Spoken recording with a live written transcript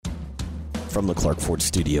From the Clark Ford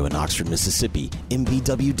Studio in Oxford, Mississippi,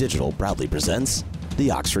 MVW Digital proudly presents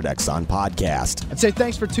the Oxford Exxon Podcast. I'd say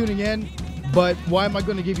thanks for tuning in, but why am I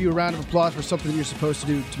going to give you a round of applause for something that you're supposed to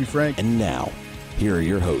do, to be frank? And now, here are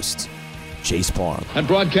your hosts, Chase Parham. And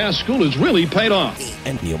broadcast school has really paid off.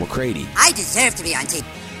 And Neal McCready. I deserve to be on TV.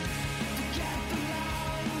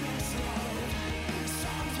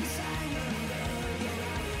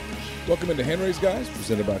 Welcome into Hand Raised Guys,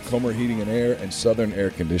 presented by Comer Heating and Air and Southern Air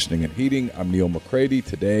Conditioning and Heating. I'm Neal McCready.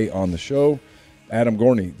 Today on the show, Adam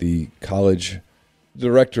Gorney, the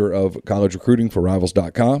director of college recruiting for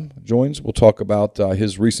Rivals.com, joins. We'll talk about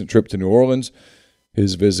his recent trip to New Orleans,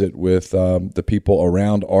 his visit with the people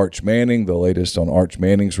around Arch Manning, the latest on Arch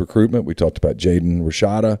Manning's recruitment. We talked about Jaden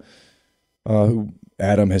Rashada, who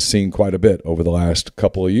Adam has seen quite a bit over the last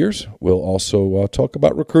couple of years. We'll also talk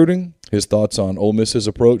about recruiting, his thoughts on Ole Miss's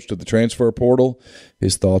approach to the transfer portal,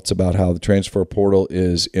 his thoughts about how the transfer portal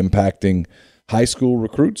is impacting high school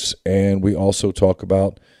recruits, and we also talk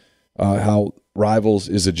about how Rivals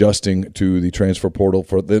is adjusting to the transfer portal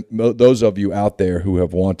for those of you out there who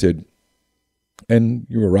have wanted, and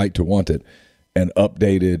you were right to want it, an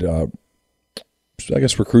updated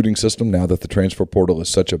recruiting system now that the transfer portal is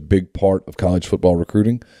such a big part of college football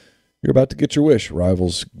recruiting. You're about to get your wish.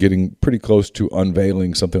 Rivals getting pretty close to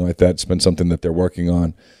unveiling something like that. It's been something that they're working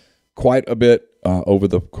on quite a bit over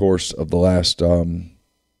the course of the last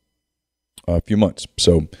few months.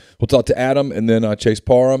 So we'll talk to Adam and then Chase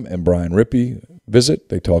Parham and Brian Rippee visit.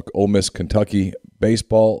 They talk Ole Miss, Kentucky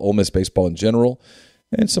baseball, Ole Miss baseball in general,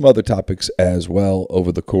 and some other topics as well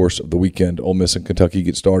over the course of the weekend. Ole Miss and Kentucky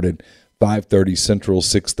get started 5:30 Central,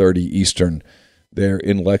 6:30 Eastern. They're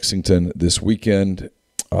in Lexington this weekend.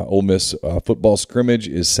 Ole Miss football scrimmage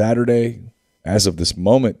is Saturday. As of this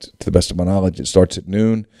moment, to the best of my knowledge, it starts at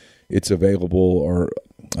noon. It's available, or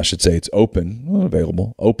I should say it's open, not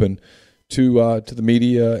available, open to the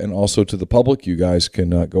media and also to the public. You guys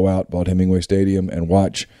can go out, Vaught Hemingway Stadium, and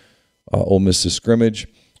watch Ole Miss's scrimmage.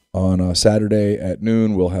 On Saturday at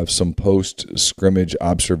noon, we'll have some post-scrimmage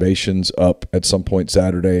observations up at some point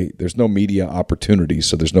Saturday. There's no media opportunity,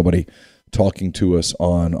 so there's nobody talking to us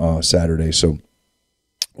on Saturday. So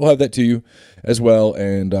we'll have that to you as well,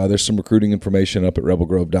 and there's some recruiting information up at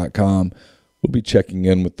rebelgrove.com. We'll be checking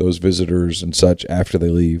in with those visitors and such after they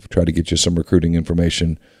leave, try to get you some recruiting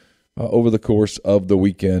information over the course of the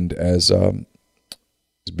weekend as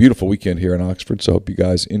it's a beautiful weekend here in Oxford, so I hope you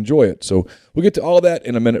guys enjoy it. So we'll get to all that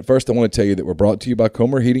in a minute. First, I want to tell you that we're brought to you by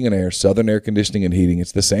Comer Heating and Air, Southern Air Conditioning and Heating.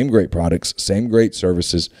 It's the same great products, same great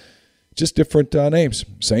services, just different names,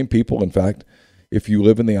 same people, in fact. If you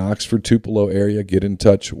live in the Oxford, Tupelo area, get in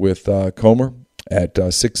touch with Comer at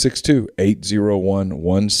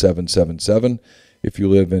 662-801-1777. If you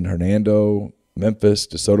live in Hernando, Memphis,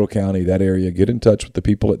 DeSoto County, that area, get in touch with the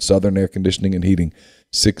people at Southern Air Conditioning and Heating,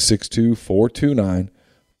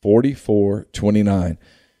 662-429-4429.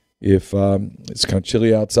 If it's kind of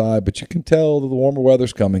chilly outside, but you can tell that the warmer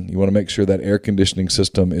weather's coming, you want to make sure that air conditioning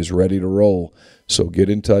system is ready to roll. So get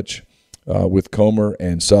in touch with Comer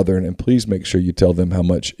and Southern, and please make sure you tell them how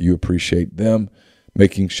much you appreciate them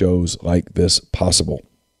making shows like this possible.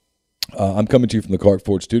 I'm coming to you from the Clark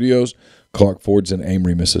Ford Studios. Clark Ford's in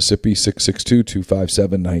Amory, Mississippi,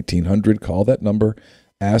 662-257-1900. Call that number.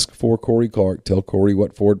 Ask for Corey Clark. Tell Corey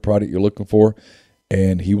what Ford product you're looking for,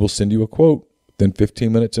 and he will send you a quote within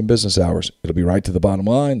 15 minutes in business hours. It'll be right to the bottom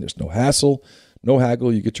line. There's no hassle, no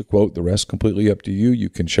haggle. You get your quote. The rest completely up to you. You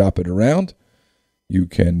can shop it around. You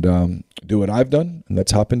can do what I've done, and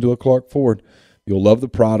that's hop into a Clark Ford. You'll love the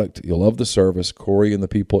product. You'll love the service. Corey and the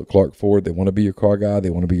people at Clark Ford, they want to be your car guy. They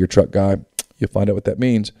want to be your truck guy. You'll find out what that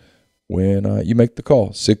means when you make the call,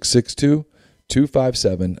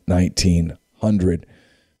 662-257-1900.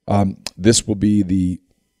 This will be the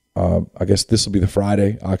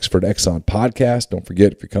Friday Oxford Exxon podcast. Don't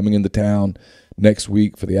forget, if you're coming into town next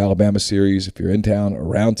week for the Alabama series, if you're in town,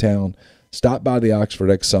 around town, stop by the Oxford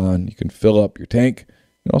Exxon. You can fill up your tank. You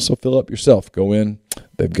can also fill up yourself. Go in.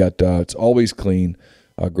 They've got, it's always clean,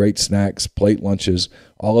 great snacks, plate lunches,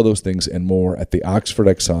 all of those things and more at the Oxford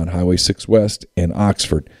Exxon, Highway 6 West in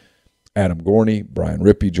Oxford. Adam Gorney, Brian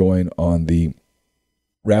Rippee join on the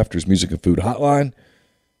Rafters Music and Food Hotline. If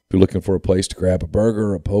you're looking for a place to grab a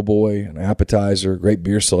burger, a po' boy, an appetizer, great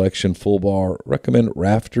beer selection, full bar, recommend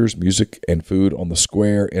Rafters Music and Food on the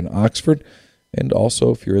Square in Oxford. And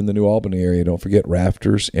also, if you're in the New Albany area, don't forget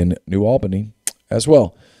Rafters in New Albany as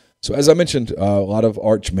well. So as I mentioned, a lot of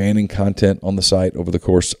Arch Manning content on the site over the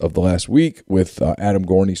course of the last week with Adam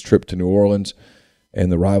Gorney's trip to New Orleans and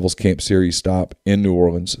the Rivals Camp Series stop in New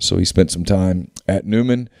Orleans. So he spent some time at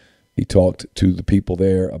Newman. He talked to the people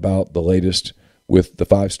there about the latest with the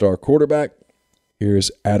five-star quarterback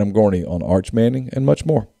Here's Adam Gorney on Arch Manning and much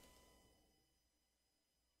more.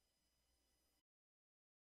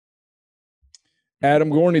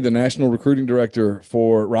 Adam Gorney, the National Recruiting Director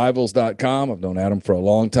for Rivals.com. I've known Adam for a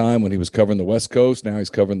long time when he was covering the West Coast. Now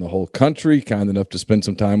he's covering the whole country. Kind enough to spend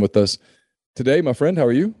some time with us today. My friend, how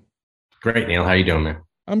are you? Great, Neal. How you doing, man?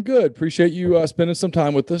 I'm good. Appreciate you spending some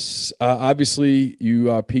time with us. Obviously,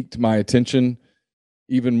 you piqued my attention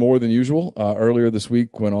even more than usual earlier this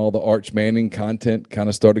week when all the Arch Manning content kind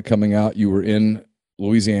of started coming out. You were in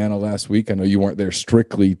Louisiana last week. I know you weren't there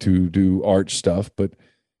strictly to do Arch stuff, but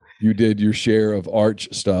you did your share of Arch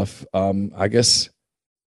stuff. I guess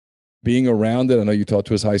being around it, I know you talked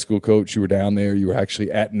to his high school coach. You were down there. You were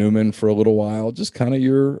actually at Newman for a little while. Just kind of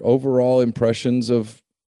your overall impressions of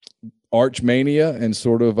Arch Mania and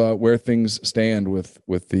sort of where things stand with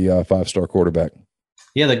the five-star quarterback.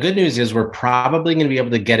 Yeah, the good news is we're probably going to be able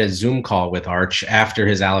to get a Zoom call with Arch after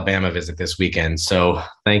his Alabama visit this weekend. So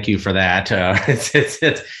thank you for that.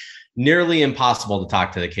 It's nearly impossible to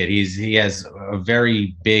talk to the kid. He has a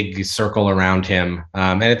very big circle around him.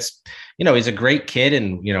 And it's, he's a great kid.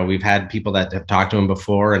 And, we've had people that have talked to him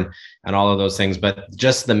before and all of those things, but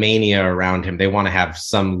just the mania around him, they want to have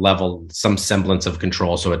some semblance of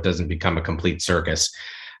control so it doesn't become a complete circus.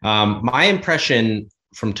 My impression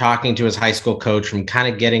from talking to his high school coach, from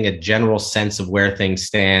kind of getting a general sense of where things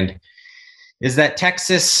stand, is that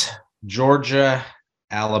Texas, Georgia,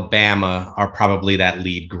 Alabama are probably that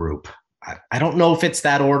lead group. I don't know if it's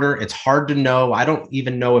that order. It's hard to know. I don't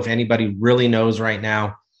even know if anybody really knows right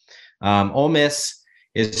now. Ole Miss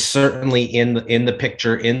is certainly in the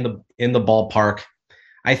picture, in the ballpark.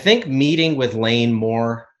 I think meeting with Lane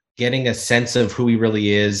more, getting a sense of who he really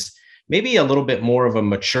is, maybe a little bit more of a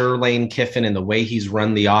mature Lane Kiffin in the way he's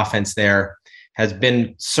run the offense there, has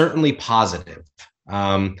been certainly positive.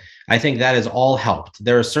 I think that has all helped.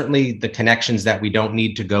 There are certainly the connections that we don't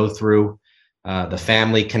need to go through, the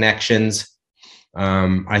family connections.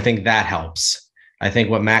 I think that helps. I think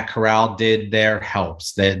what Matt Corral did there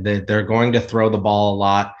helps. They're going to throw the ball a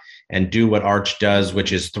lot and do what Arch does,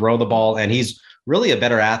 which is throw the ball. And he's really a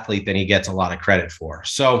better athlete than he gets a lot of credit for.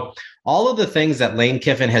 So all of the things that Lane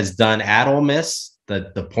Kiffin has done at Ole Miss,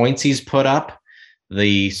 the points he's put up,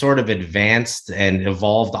 the sort of advanced and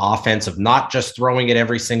evolved offense of not just throwing it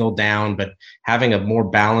every single down, but having a more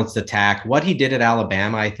balanced attack. What he did at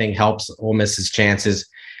Alabama, I think, helps Ole Miss's chances.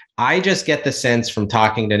 I just get the sense from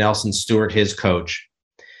talking to Nelson Stewart, his coach,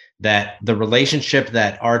 that the relationship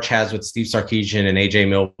that Arch has with Steve Sarkisian and AJ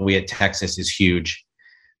Milwee at Texas is huge.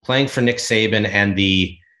 Playing for Nick Saban and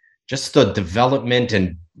the development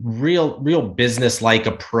and real business-like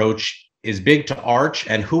approach is big to Arch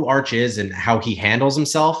and who Arch is and how he handles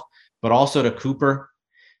himself, but also to Cooper,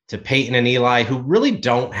 to Peyton and Eli, who really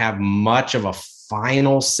don't have much of a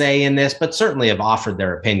final say in this, but certainly have offered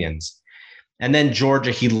their opinions. And then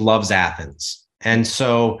Georgia, he loves Athens. And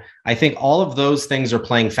so I think all of those things are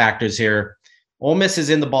playing factors here. Ole Miss is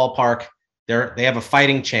in the ballpark. They have a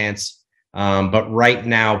fighting chance, but right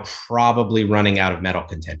now probably running out of medal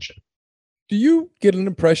contention. Do you get an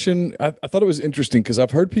impression? I thought it was interesting because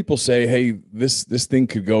I've heard people say, "Hey, this thing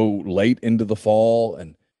could go late into the fall,"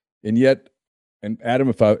 and yet, and Adam,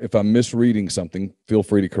 if I'm misreading something, feel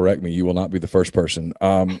free to correct me. You will not be the first person.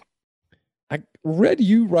 I read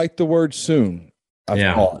you write the word soon.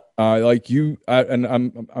 I thought, I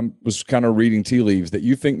was kind of reading tea leaves that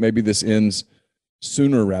you think maybe this ends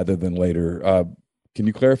sooner rather than later. Can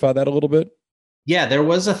you clarify that a little bit? Yeah, there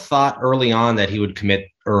was a thought early on that he would commit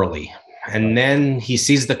early. And then he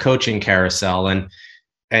sees the coaching carousel and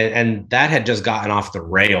that had just gotten off the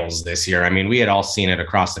rails this year. I mean, we had all seen it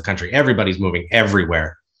across the country. Everybody's moving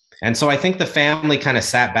everywhere. And so I think the family kind of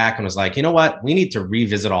sat back and was like, you know what, we need to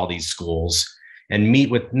revisit all these schools and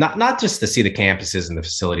meet with not just to see the campuses and the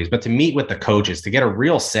facilities, but to meet with the coaches to get a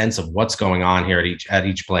real sense of what's going on here at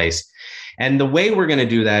each place. And the way we're going to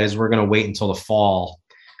do that is we're going to wait until the fall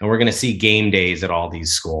and we're going to see game days at all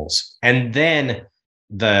these schools. And then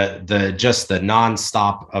the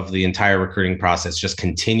nonstop of the entire recruiting process just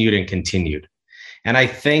continued and continued. And I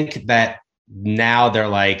think that now they're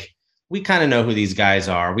like, we kind of know who these guys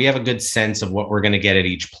are. We have a good sense of what we're going to get at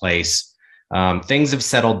each place. Things have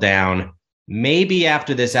settled down. Maybe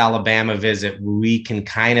after this Alabama visit, we can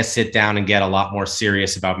kind of sit down and get a lot more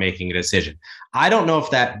serious about making a decision. I don't know if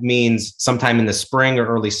that means sometime in the spring or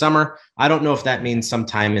early summer. I don't know if that means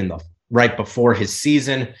sometime right before his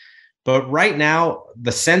season. But right now,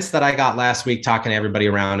 the sense that I got last week talking to everybody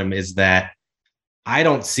around him is that I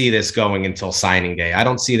don't see this going until signing day. I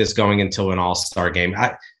don't see this going until an all-star game.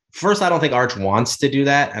 First, I don't think Arch wants to do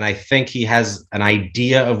that. And I think he has an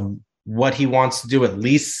idea of what he wants to do, at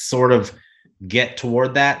least sort of get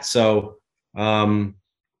toward that. So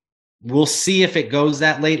we'll see if it goes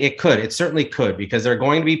that late. It certainly could, because they're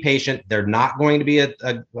going to be patient. They're not going to be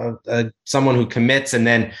someone who commits and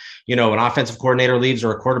then, an offensive coordinator leaves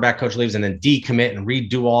or a quarterback coach leaves and then decommit and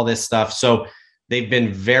redo all this stuff. So they've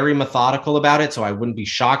been very methodical about it. So I wouldn't be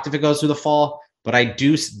shocked if it goes through the fall, but I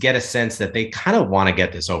do get a sense that they kind of want to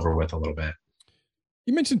get this over with a little bit.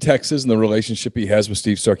 You mentioned Texas and the relationship he has with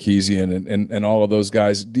Steve Sarkisian and all of those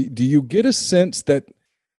guys. Do you get a sense that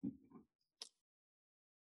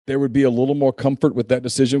there would be a little more comfort with that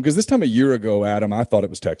decision? Because this time a year ago, Adam, I thought it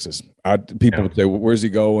was Texas. People would say, well, where's he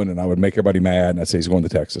going? And I would make everybody mad. And I'd say he's going to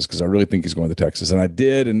Texas because I really think he's going to Texas. And I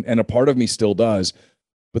did. And a part of me still does.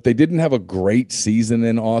 But they didn't have a great season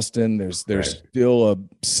in Austin. There's still a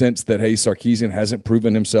sense that, hey, Sarkisian hasn't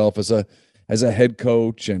proven himself as a head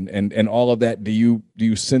coach and all of that. Do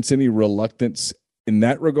you sense any reluctance in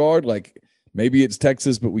that regard? Like maybe it's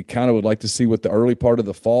Texas, but we kind of would like to see what the early part of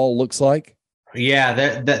the fall looks like. Yeah,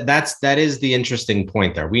 that is the interesting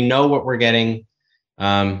point there. We know what we're getting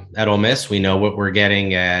at Ole Miss. We know what we're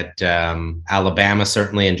getting at Alabama,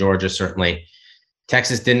 certainly, and Georgia, certainly.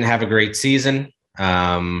 Texas didn't have a great season,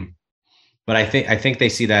 but I think they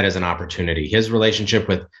see that as an opportunity. His relationship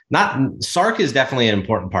with Sark is definitely an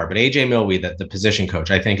important part, but AJ Milwee, the position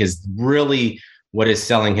coach, I think is really what is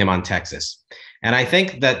selling him on Texas. And I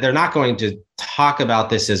think that they're not going to talk about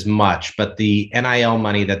this as much, but the NIL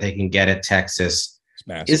money that they can get at Texas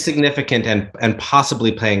is significant and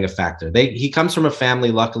possibly playing a factor. He comes from a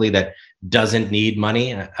family, luckily, that doesn't need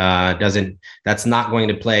money. That's not going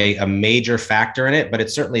to play a major factor in it, but it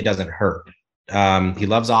certainly doesn't hurt. He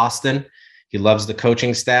loves Austin. He loves the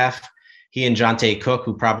coaching staff. He and Jonte Cook,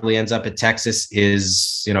 who probably ends up at Texas,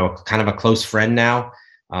 is, kind of a close friend now.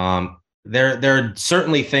 There are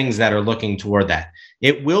certainly things that are looking toward that.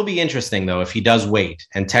 It will be interesting, though, if he does wait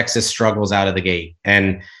and Texas struggles out of the gate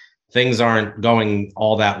and things aren't going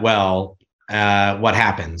all that well, what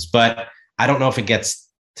happens? But I don't know if it gets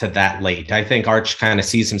to that late. I think Arch kind of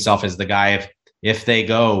sees himself as the guy if they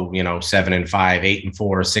go, 7-5, 8-4,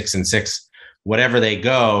 6-6, whatever they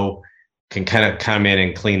go, can kind of come in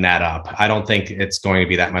and clean that up. I don't think it's going to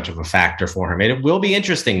be that much of a factor for him. It will be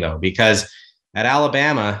interesting, though, because at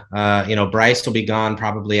Alabama, Bryce will be gone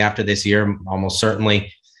probably after this year, almost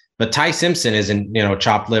certainly. But Ty Simpson is in,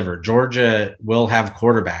 chopped liver. Georgia will have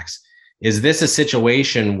quarterbacks. Is this a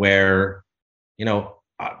situation where,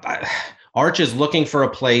 Arch is looking for a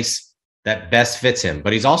place that best fits him,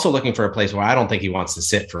 but he's also looking for a place where I don't think he wants to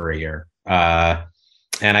sit for a year.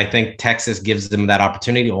 And I think Texas gives them that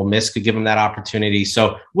opportunity. Ole Miss could give them that opportunity.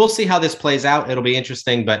 So we'll see how this plays out. It'll be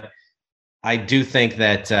interesting, but I do think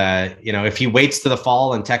that, if he waits to the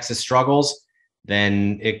fall and Texas struggles,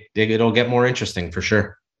 then it'll get more interesting for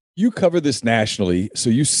sure. You cover this nationally, so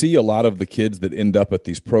you see a lot of the kids that end up at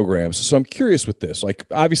these programs. So I'm curious with this. Like,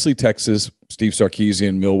 obviously, Texas, Steve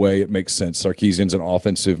Sarkisian, Milway, it makes sense. Sarkisian's an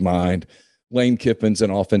offensive mind. Lane Kiffin's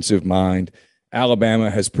an offensive mind. Alabama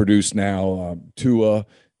has produced now Tua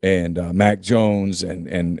and Mac Jones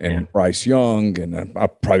and Bryce Young, and I'm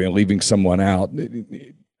probably leaving someone out.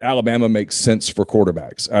 Alabama makes sense for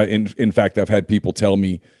quarterbacks. In fact, I've had people tell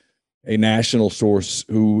me, a national source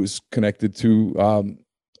who is connected to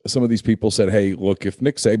some of these people said, hey, look, if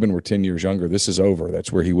Nick Saban were 10 years younger, this is over.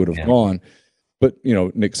 That's where he would have gone. But,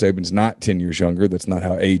 Nick Saban's not 10 years younger. That's not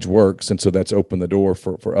how age works. And so that's opened the door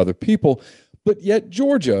for other people. But yet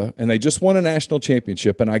Georgia, and they just won a national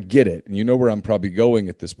championship, and I get it. And you know where I'm probably going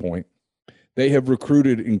at this point. They have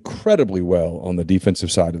recruited incredibly well on the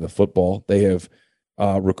defensive side of the football. They have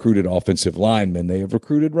recruited offensive linemen. They have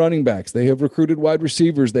recruited running backs. They have recruited wide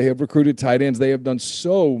receivers. They have recruited tight ends. They have done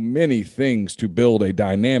so many things to build a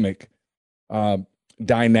dynamic,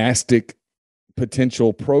 dynastic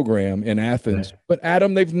potential program in Athens. But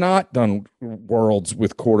Adam, they've not done worlds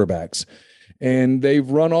with quarterbacks, and they've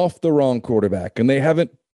run off the wrong quarterback, and they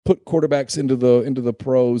haven't put quarterbacks into the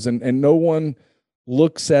pros, and no one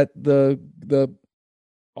looks at the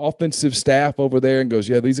offensive staff over there and goes,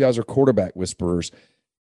 yeah, these guys are quarterback whisperers.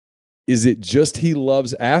 Is it just he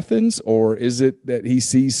loves Athens, or is it that he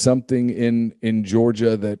sees something in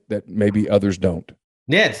Georgia that maybe others don't?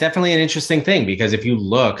 Yeah, it's definitely an interesting thing, because if you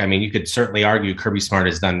look, I mean, you could certainly argue Kirby Smart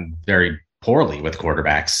has done very poorly with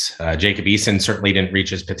quarterbacks. Jacob Eason certainly didn't reach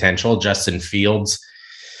his potential. Justin Fields,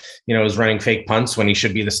 is running fake punts when he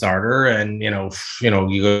should be the starter. And,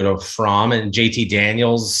 you go to Fromm, and JT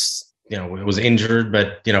Daniels, was injured,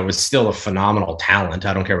 but, was still a phenomenal talent.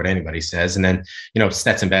 I don't care what anybody says. And then,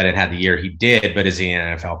 Stetson Bennett had the year he did, but is he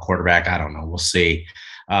an NFL quarterback? I don't know. We'll see.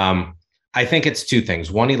 I think it's two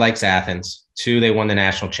things. One, he likes Athens. Two, they won the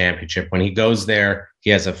national championship. When he goes there, He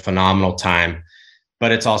has a phenomenal time,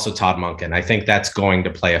 but it's also Todd Monken. I think that's going to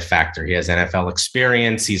play a factor. He has NFL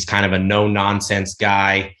experience. He's kind of a no nonsense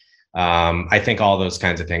guy. I think all those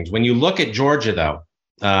kinds of things. When you look at Georgia, though,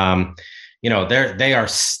 they are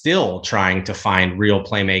still trying to find real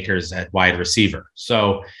playmakers at wide receiver.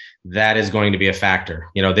 So that is going to be a factor.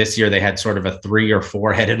 This year they had sort of a 3 or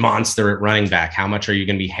 4 headed monster at running back. How much are you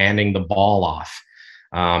going to be handing the ball off?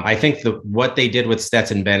 I think what they did with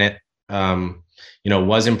Stetson Bennett,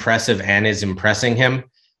 was impressive and is impressing him.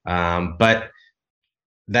 But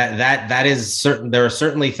that is certain. There are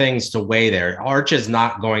certainly things to weigh there. Arch is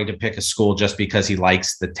not going to pick a school just because he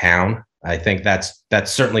likes the town. I think that's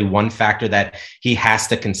certainly one factor that he has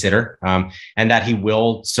to consider, and that he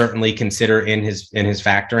will certainly consider in his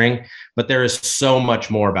factoring. But there is so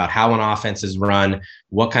much more about how an offense is run,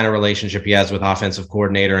 what kind of relationship he has with offensive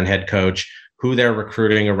coordinator and head coach, who they're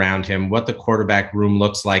recruiting around him, what the quarterback room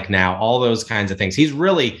looks like now, all those kinds of things. He's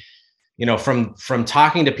really, from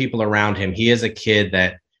talking to people around him, he is a kid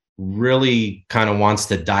that really kind of wants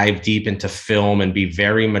to dive deep into film and be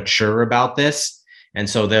very mature about this. And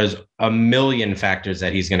so there's a million factors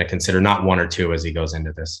that he's going to consider, not one or two, as he goes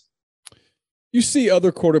into this. You see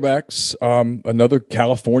other quarterbacks. Another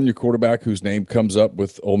California quarterback whose name comes up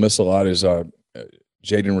with Ole Miss a lot is Jaden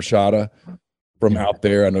Rashada from out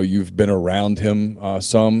there. I know you've been around him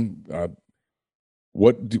some.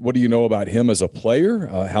 What do you know about him as a player?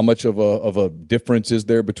 How much of a difference is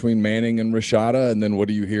there between Manning and Rashada? And then what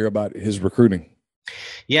do you hear about his recruiting?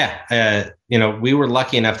 Yeah. We were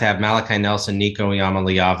lucky enough to have Malachi Nelson, Nico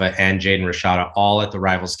Iamaleava, and Jaden Rashada all at the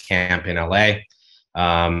Rivals camp in LA.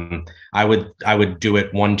 I would do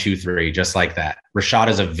it 1, 2, 3, just like that. Rashada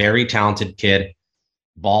is a very talented kid.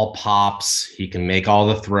 Ball pops. He can make all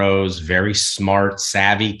the throws. Very smart,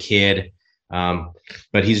 savvy kid.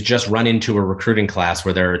 But he's just run into a recruiting class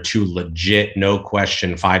where there are 2 legit, no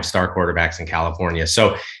question, 5-star quarterbacks in California.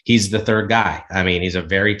 So he's the third guy. I mean, he's a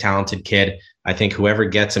very talented kid. I think whoever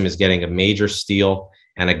gets him is getting a major steal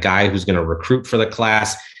and a guy who's going to recruit for the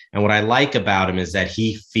class. And what I like about him is that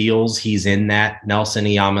he feels he's in that Nelson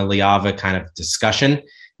Iamaleava kind of discussion.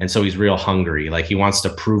 And so he's real hungry. Like he wants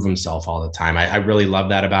to prove himself all the time. I really love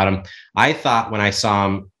that about him. I thought when I saw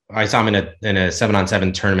him in a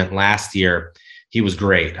 7-on-7 tournament last year, he was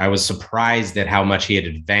great. I was surprised at how much he had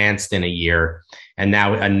advanced in a year. And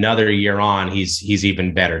now another year on, he's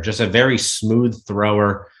even better. Just a very smooth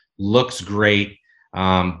thrower, looks great.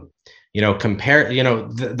 The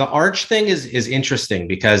Arch thing is interesting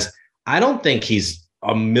because I don't think he's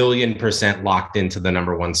 1,000,000% locked into the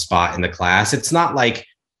number 1 spot in the class. It's not like,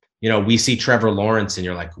 we see Trevor Lawrence and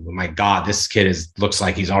you're like, oh my God, this kid looks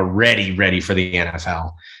like he's already ready for the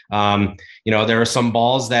NFL. There are some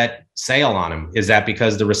balls that sail on him. Is that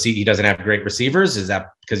because he doesn't have great receivers? Is that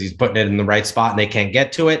because he's putting it in the right spot and they can't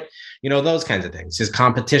get to it? Those kinds of things. His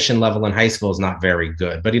competition level in high school is not very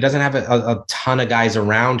good, but he doesn't have a ton of guys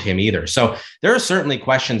around him either. So there are certainly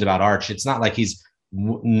questions about Arch. It's not like he's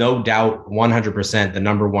no doubt 100% the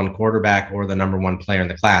number 1 quarterback or the number 1 player in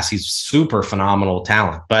the class. He's super phenomenal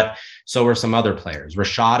talent, but so are some other players.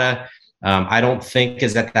 Rashada, I don't think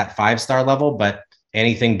is at that 5-star level, but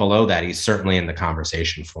anything below that, he's certainly in the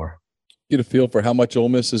conversation for. Get a feel for how much Ole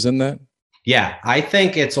Miss is in that? Yeah, I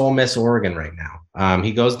think it's Ole Miss, Oregon right now.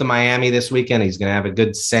 He goes to Miami this weekend. He's going to have a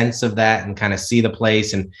good sense of that and kind of see the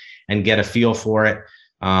place and get a feel for it.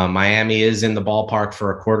 Miami is in the ballpark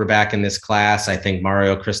for a quarterback in this class. I think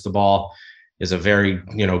Mario Cristobal is a very,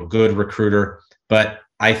 good recruiter, but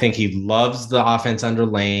I think he loves the offense under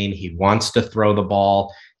Lane. He wants to throw the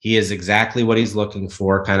ball. He is exactly what he's looking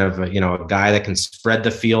for, kind of, a guy that can spread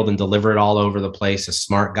the field and deliver it all over the place, a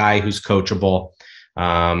smart guy who's coachable.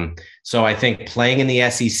 So I think playing in the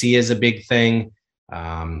SEC is a big thing.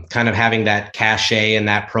 Kind of having that cachet and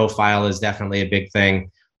that profile is definitely a big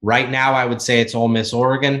thing. Right now, I would say it's Ole Miss,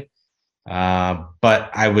 Oregon, but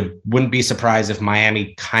I wouldn't be surprised if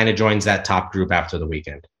Miami kind of joins that top group after the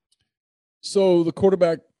weekend. So the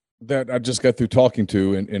quarterback that I just got through talking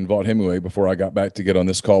to in Vaught Hemingway before I got back to get on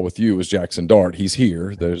this call with you was Jackson Dart. He's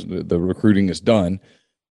here. The recruiting is done.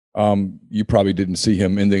 You probably didn't see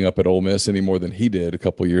him ending up at Ole Miss any more than he did a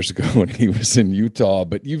couple of years ago when he was in Utah,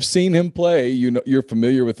 but you've seen him play. You're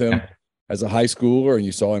familiar with him as a high schooler, and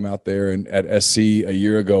you saw him out there at SC a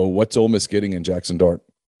year ago. What's Ole Miss getting in Jackson Dart?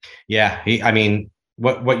 Yeah,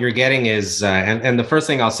 what you're getting is, and the first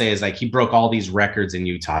thing I'll say is, like, he broke all these records in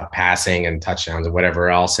Utah, passing and touchdowns and whatever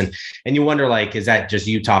else. And you wonder, like, is that just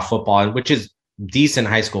Utah football, which is decent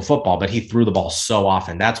high school football, but he threw the ball so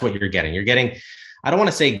often. That's what you're getting. You're getting, I don't want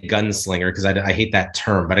to say gunslinger because I hate that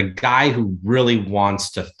term, but a guy who really wants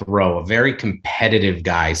to throw, a very competitive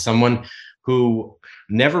guy, someone who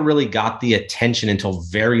never really got the attention until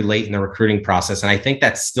very late in the recruiting process. And I think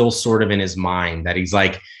that's still sort of in his mind, that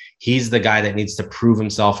he's the guy that needs to prove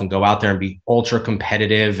himself and go out there and be ultra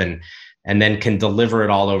competitive and then can deliver it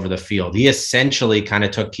all over the field. He essentially kind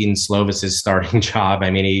of took Keaton Slovis's starting job.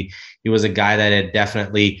 I mean, he was a guy that had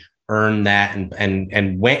definitely earned that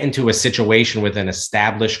and went into a situation with an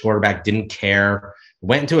established quarterback, didn't care,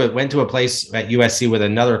 went to a place at USC with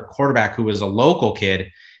another quarterback who was a local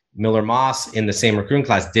kid, Miller Moss, in the same recruiting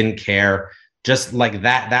class, didn't care. Just like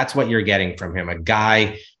that, that's what you're getting from him. A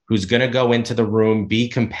guy who's going to go into the room, be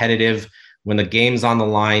competitive. When the game's on the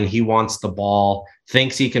line, he wants the ball,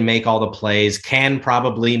 thinks he can make all the plays, can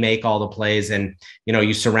probably make all the plays. And,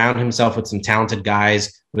 you surround himself with some talented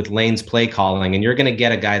guys with Lane's play calling, and you're going to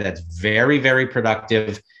get a guy that's very, very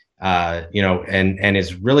productive, and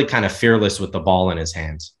is really kind of fearless with the ball in his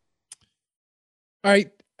hands. All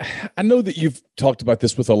right. I know that you've talked about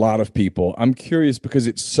this with a lot of people. I'm curious because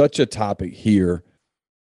it's such a topic here.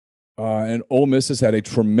 And Ole Miss has had a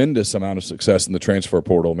tremendous amount of success in the transfer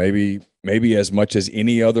portal, maybe as much as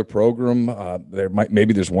any other program.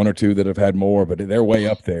 Maybe there's one or two that have had more, but they're way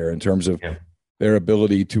up there in terms of their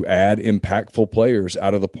ability to add impactful players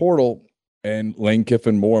out of the portal. And Lane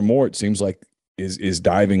Kiffin, more and more, it seems like, is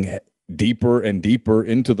diving deeper and deeper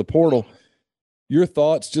into the portal. Your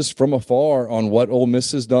thoughts just from afar on what Ole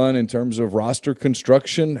Miss has done in terms of roster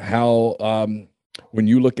construction, how when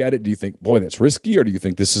you look at it, do you think, boy, that's risky, or do you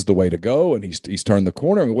think this is the way to go and he's turned the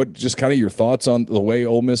corner? I mean, what just kind of your thoughts on the way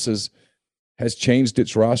Ole Miss has changed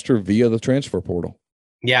its roster via the transfer portal?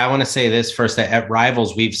 Yeah, I want to say this first, that at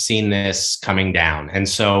Rivals, we've seen this coming down. And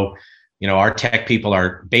so, our tech people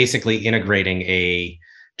are basically integrating a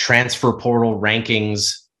transfer portal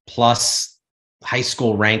rankings plus high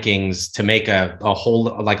school rankings to make a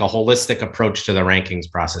holistic approach to the rankings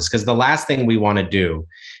process. Because the last thing we want to do,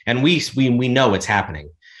 and we know it's happening,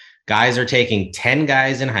 guys are taking 10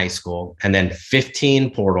 guys in high school and then 15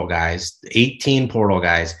 portal guys, 18 portal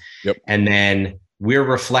guys. Yep. And then we're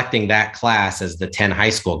reflecting that class as the 10 high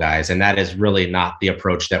school guys. And that is really not the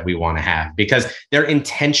approach that we want to have, because they're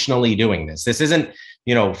intentionally doing this. This isn't,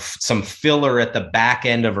 some filler at the back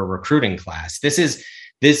end of a recruiting class. This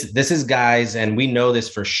is guys, and we know this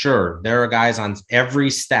for sure. There are guys on every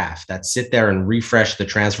staff that sit there and refresh the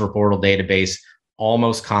transfer portal database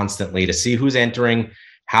almost constantly to see who's entering,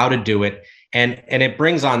 how to do it. And it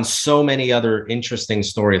brings on so many other interesting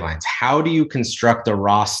storylines. How do you construct a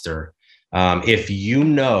roster if you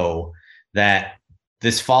know that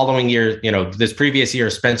this following year, this previous year,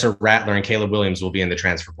 Spencer Rattler and Caleb Williams will be in the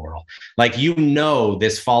transfer portal? Like,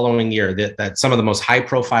 this following year that some of the most high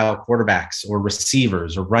profile quarterbacks or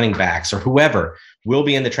receivers or running backs or whoever will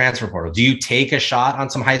be in the transfer portal. Do you take a shot on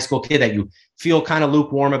some high school kid that you feel kind of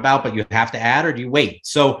lukewarm about, but you have to add, or do you wait?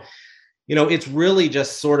 So, it's really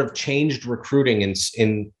just sort of changed recruiting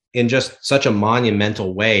in just such a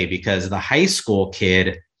monumental way, because the high school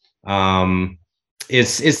kid,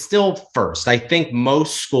 is still first. I think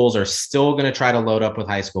most schools are still going to try to load up with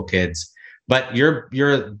high school kids, but you're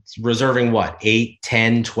reserving what, 8,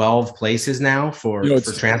 10, 12 places now for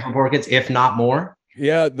transfer portal kids, if not more.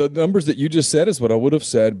 Yeah, the numbers that you just said is what I would have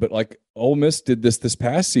said, but like Ole Miss did this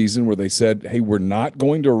past season where they said, hey, we're not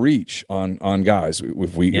going to reach on guys.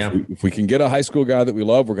 If we can get a high school guy that we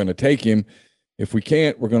love, we're going to take him. If we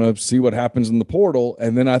can't, we're going to see what happens in the portal.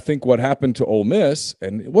 And then I think what happened to Ole Miss,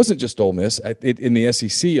 and it wasn't just Ole Miss, in the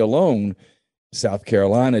SEC alone, South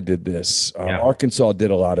Carolina did this. Arkansas did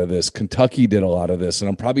a lot of this. Kentucky did a lot of this. And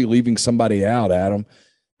I'm probably leaving somebody out, Adam,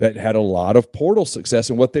 that had a lot of portal success.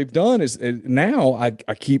 And what they've done is now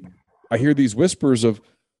I hear these whispers of,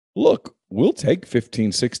 look, we'll take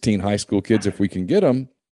 15, 16 high school kids if we can get them.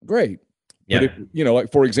 Great. Yeah. But if,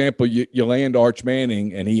 like, for example, you land Arch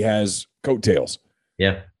Manning and he has coattails.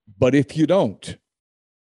 Yeah. But if you don't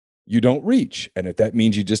reach. And if that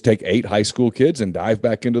means you just take 8 high school kids and dive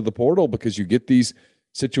back into the portal, because you get these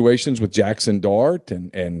situations with Jackson Dart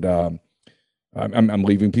and I'm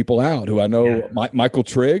leaving people out who I know, Michael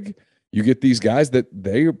Trigg. You get these guys that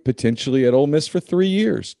they are potentially at Ole Miss for 3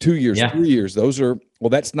 years, 2 years, 3 years. Those are,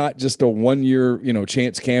 that's not just a 1 year,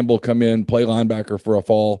 Chance Campbell come in, play linebacker for a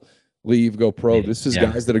fall, leave, go pro. This is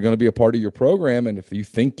guys that are going to be a part of your program. And if you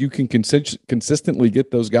think you can consistently get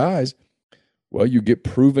those guys, well, you get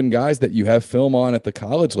proven guys that you have film on at the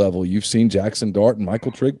college level. You've seen Jackson Dart and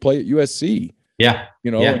Michael Trigg play at USC. Yeah.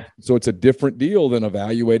 So it's a different deal than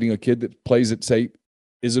evaluating a kid that plays at, say,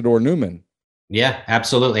 Isidore Newman. Yeah,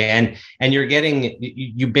 absolutely. And you're getting,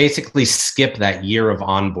 you basically skip that year of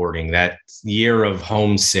onboarding, that year of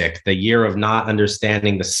homesick, the year of not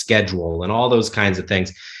understanding the schedule and all those kinds of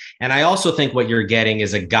things. And I also think what you're getting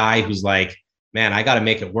is a guy who's like, man, I got to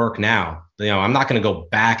make it work now. I'm not going to go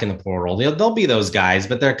back in the portal. There'll be those guys,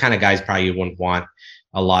 but they're kind of guys probably you wouldn't want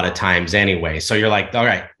a lot of times anyway. So you're like, all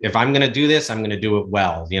right, if I'm going to do this, I'm going to do it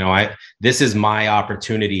well. This is my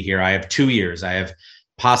opportunity here. I have 2 years. I have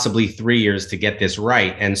possibly 3 years to get this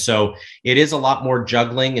right. And so it is a lot more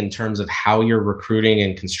juggling in terms of how you're recruiting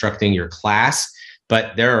and constructing your class.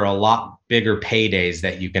 But there are a lot bigger paydays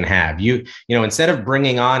that you can have. Instead of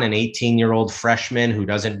bringing on an 18-year-old freshman who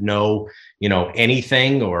doesn't know,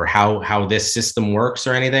 anything or how this system works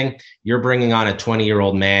or anything, you're bringing on a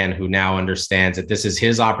 20-year-old man who now understands that this is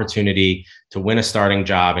his opportunity to win a starting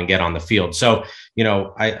job and get on the field. So,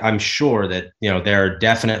 I'm sure that, there are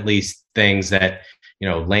definitely things that,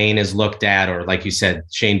 Lane has looked at, or like you said,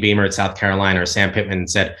 Shane Beamer at South Carolina or Sam Pittman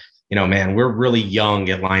said, man, we're really young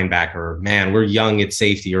at linebacker, or man, we're young at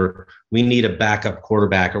safety, or we need a backup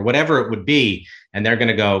quarterback, or whatever it would be. And they're going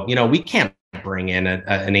to go, we can't bring in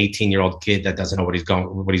an 18-year-old kid that doesn't know what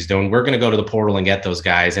he's doing. We're going to go to the portal and get those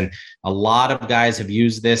guys. And a lot of guys have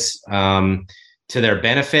used this to their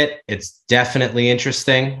benefit. It's definitely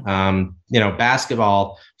interesting.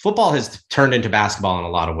 Football has turned into basketball in a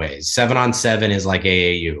lot of ways. 7-on-7 is like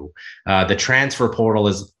AAU. The transfer portal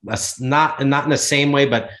is not in the same way,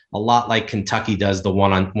 but a lot like Kentucky does the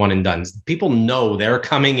one and done. People know they're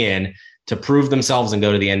coming in to prove themselves and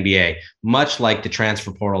go to the NBA, much like the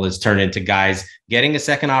transfer portal has turned into guys getting a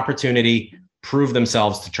second opportunity, prove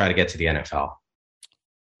themselves to try to get to the NFL.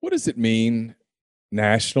 What does it mean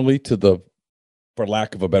nationally to for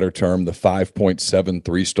lack of a better term, the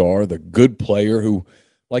 5.73 star, the good player who,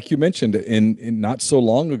 like you mentioned, in not so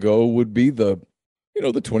long ago would be the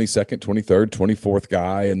 22nd, 23rd, 24th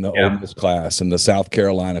guy in the Ole Miss class and the South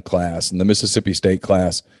Carolina class and the Mississippi State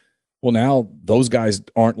class. Well, now those guys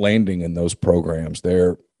aren't landing in those programs.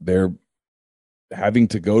 They're having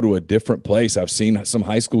to go to a different place. I've seen some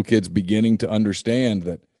high school kids beginning to understand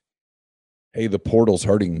that, hey, the portal's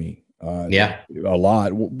hurting me. A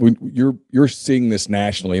lot. You're seeing this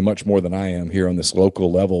nationally much more than I am here on this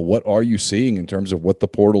local level. What are you seeing in terms of what the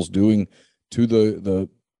portal's doing to the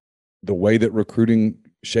way that recruiting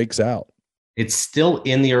shakes out? It's still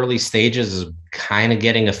in the early stages of kind of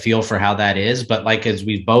getting a feel for how that is. But like, as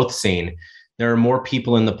we've both seen, there are more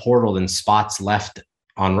people in the portal than spots left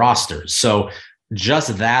on rosters. So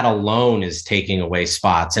just that alone is taking away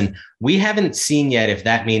spots. And we haven't seen yet if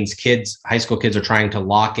that means high school kids are trying to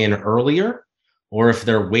lock in earlier, or if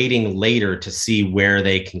they're waiting later to see where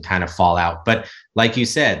they can kind of fall out. But like you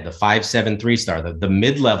said, the 5.7 3-star, the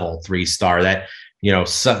mid-level 3-star that,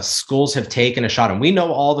 schools have taken a shot. And we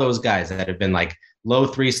know all those guys that have been like low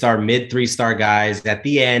 3-star, mid 3-star guys at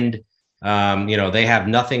the end. They have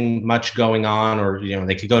nothing much going on, or,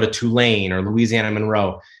 they could go to Tulane or Louisiana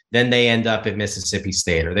Monroe. Then they end up at Mississippi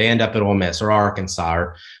State, or they end up at Ole Miss or Arkansas,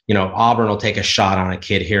 or, Auburn will take a shot on a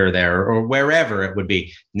kid here or there, or wherever it would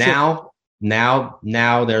be. Now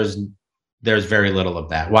there's very little of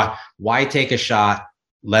that. Why take a shot?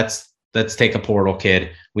 Let's take a portal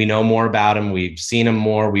kid. We know more about him. We've seen him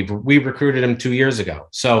more. We recruited him 2 years ago.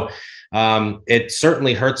 So it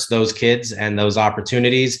certainly hurts those kids and those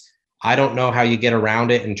opportunities. I don't know how you get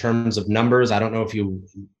around it in terms of numbers. I don't know if you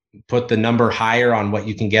put the number higher on what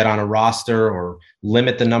you can get on a roster, or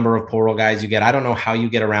limit the number of portal guys you get. I don't know how you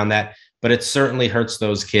get around that, but it certainly hurts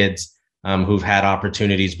those kids who've had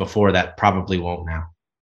opportunities before that probably won't now.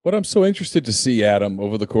 What I'm so interested to see, Adam,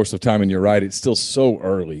 over the course of time, and you're right, it's still so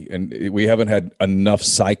early, and we haven't had enough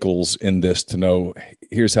cycles in this to know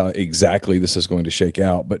here's how exactly this is going to shake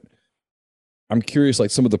out. But I'm curious,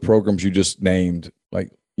 like some of the programs you just named,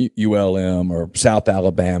 like ULM or South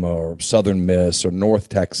Alabama or Southern Miss or North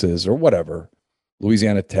Texas or whatever,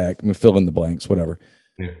 Louisiana Tech, fill in the blanks, whatever.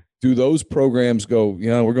 Yeah. Do those programs go,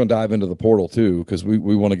 we're going to dive into the portal too because we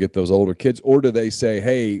want to get those older kids? Or do they say,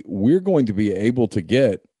 hey, we're going to be able to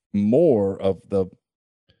get more of the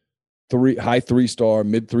high 3-star,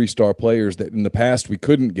 mid 3-star players that in the past we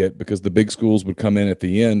couldn't get because the big schools would come in at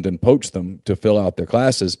the end and poach them to fill out their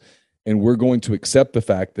classes, and we're going to accept the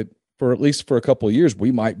fact that for at least for a couple of years,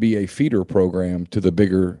 we might be a feeder program to the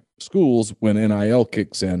bigger schools when NIL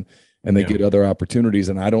kicks in and they get other opportunities.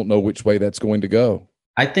 And I don't know which way that's going to go.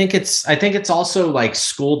 I think it's also like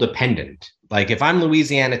school dependent. Like if I'm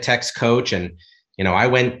Louisiana Tech's coach and, I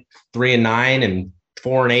went 3-9 and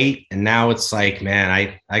 4-8, and now it's like,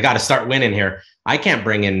 man, I got to start winning here. I can't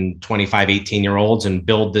bring in 25, 18-year-olds and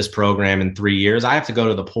build this program in 3 years. I have to go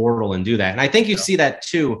to the portal and do that. And I think you see that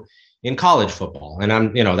too in college football.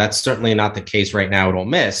 And that's certainly not the case right now at Ole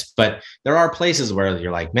Miss, but there are places where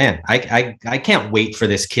you're like, man, I can't wait for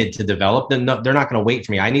this kid to develop. They're not going to wait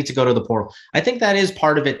for me. I need to go to the portal. I think that is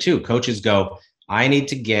part of it too. Coaches go, I need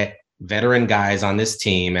to get veteran guys on this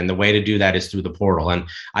team. And the way to do that is through the portal. And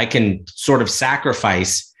I can sort of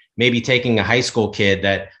sacrifice maybe taking a high school kid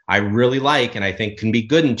that I really like and I think can be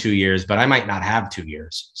good in 2 years, but I might not have 2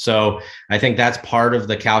 years. So I think that's part of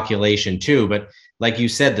the calculation too. But like you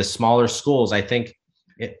said, the smaller schools, I think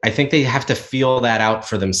they have to feel that out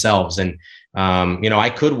for themselves. And, I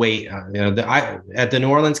could wait, at the New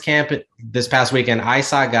Orleans camp this past weekend, I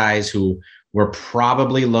saw guys who were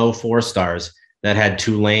probably low 4-stars that had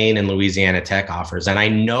Tulane and Louisiana Tech offers. And I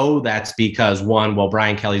know that's because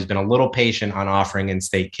Brian Kelly's been a little patient on offering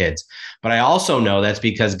in-state kids. But I also know that's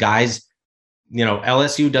because guys,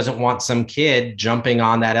 LSU doesn't want some kid jumping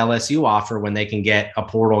on that LSU offer when they can get a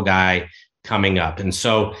portal guy coming up. And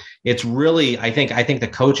so it's really, I think the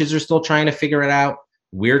coaches are still trying to figure it out.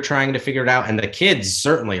 We're trying to figure it out. And the kids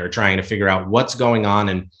certainly are trying to figure out what's going on.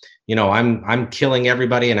 And, I'm killing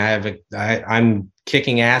everybody and I'm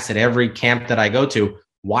kicking ass at every camp that I go to.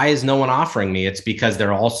 Why is no one offering me? It's because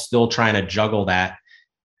they're all still trying to juggle that,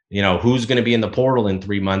 who's going to be in the portal in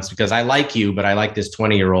 3 months, because I like you, but I like this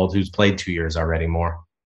 20-year-old who's played 2 years already more.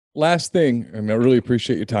 Last thing, I really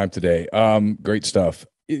appreciate your time today. Great stuff.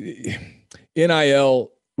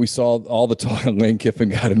 NIL, we saw all the talk. Lane Kiffin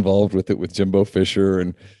got involved with it with Jimbo Fisher,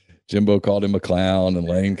 and Jimbo called him a clown, and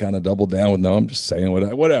Lane kind of doubled down with, no, I'm just saying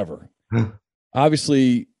whatever.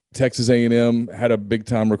 Obviously, Texas A&M had a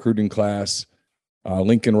big-time recruiting class.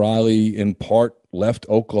 Lincoln Riley, in part, left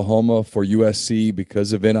Oklahoma for USC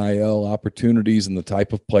because of NIL opportunities and the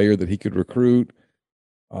type of player that he could recruit.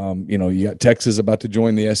 You got Texas about to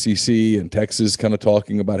join the SEC, and Texas kind of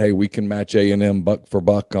talking about, hey, we can match A&M buck for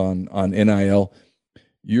buck on NIL.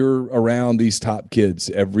 You're around these top kids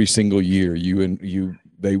every single year.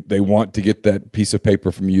 They want to get that piece of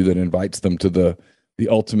paper from you that invites them to the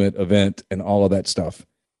ultimate event and all of that stuff.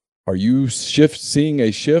 Are you seeing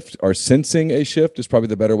a shift or sensing a shift is probably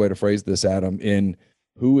the better way to phrase this, Adam, in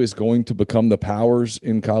who is going to become the powers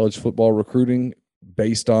in college football recruiting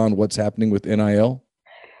based on what's happening with NIL?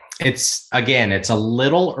 It's a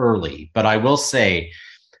little early, but I will say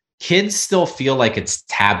kids still feel like it's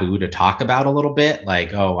taboo to talk about a little bit,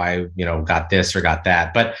 like, oh, I, got this or got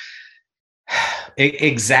that. But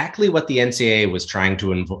exactly what the NCAA was trying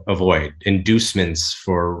to avoid, inducements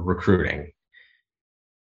for recruiting,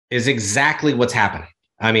 is exactly what's happening.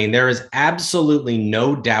 I mean, there is absolutely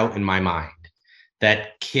no doubt in my mind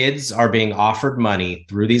that kids are being offered money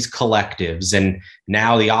through these collectives. And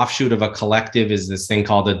now the offshoot of a collective is this thing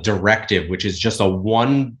called a directive, which is just a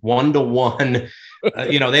one-to-one,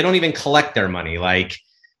 they don't even collect their money. Like,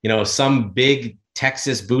 some big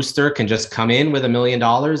Texas booster can just come in with $1 million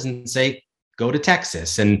and say, go to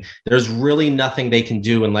Texas. And there's really nothing they can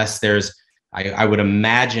do unless there's, I would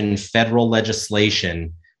imagine, federal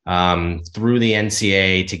legislation through the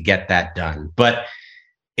NCAA to get that done. But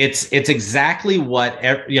it's exactly what,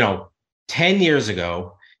 10 years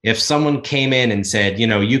ago, if someone came in and said,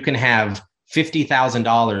 you can have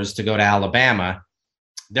 $50,000 to go to Alabama,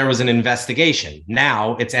 there was an investigation.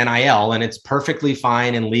 Now it's NIL and it's perfectly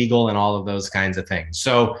fine and legal and all of those kinds of things.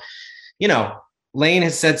 So, Lane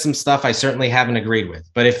has said some stuff I certainly haven't agreed with,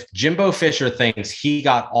 but if Jimbo Fisher thinks he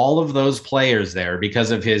got all of those players there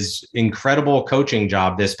because of his incredible coaching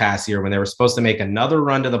job this past year when they were supposed to make another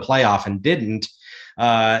run to the playoff and didn't,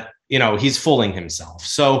 he's fooling himself.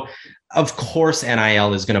 So of course,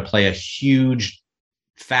 NIL is going to play a huge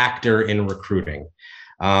factor in recruiting.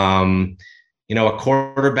 A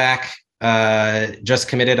quarterback just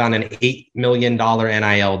committed on an $8 million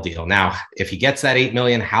NIL deal. Now, if he gets that $8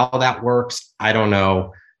 million, how that works, I don't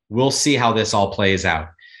know. We'll see how this all plays out.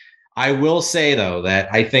 I will say, though,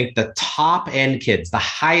 that I think the top end kids, the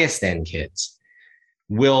highest end kids,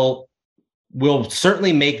 will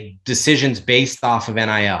certainly make decisions based off of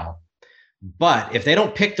NIL. But if they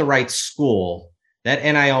don't pick the right school, that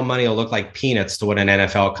NIL money will look like peanuts to what an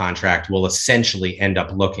NFL contract will essentially end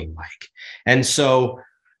up looking like. And so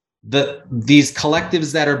these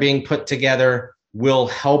collectives that are being put together will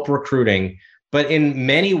help recruiting. But in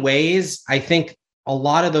many ways, I think a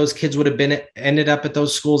lot of those kids would have ended up at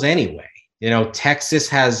those schools anyway. Texas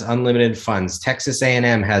has unlimited funds. Texas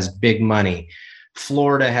A&M has big money.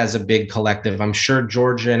 Florida has a big collective. I'm sure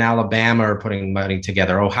Georgia and Alabama are putting money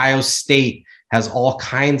together. Ohio State has all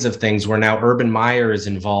kinds of things where now Urban Meyer is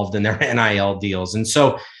involved in their NIL deals. And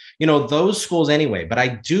so, those schools anyway. But I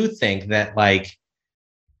do think that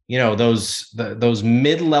those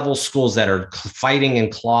mid-level schools that are fighting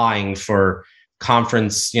and clawing for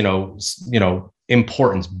conference,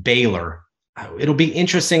 importance, Baylor, it'll be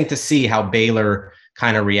interesting to see how Baylor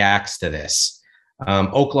kind of reacts to this.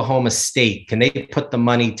 Oklahoma State, can they put the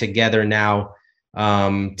money together now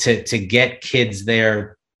to get kids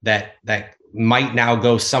there that might now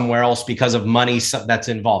go somewhere else because of money that's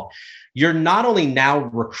involved. You're not only now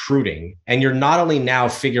recruiting, and you're not only now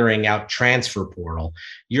figuring out transfer portal,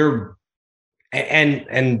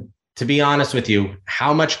 and to be honest with you,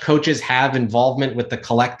 how much coaches have involvement with the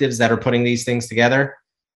collectives that are putting these things together?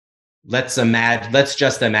 Let's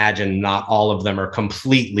just imagine not all of them are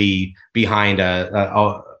completely behind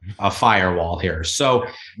a firewall here. So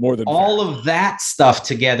more than all of that stuff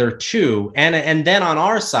together too. And then on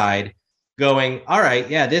our side going, all right,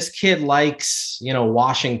 yeah, this kid likes,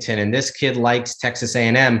 Washington, and this kid likes Texas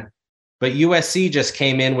A&M, but USC just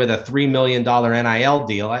came in with a $3 million NIL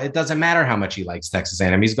deal. It doesn't matter how much he likes Texas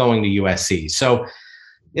A&M. He's going to USC. So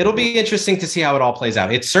it'll be interesting to see how it all plays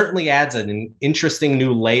out. It certainly adds an interesting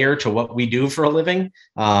new layer to what we do for a living.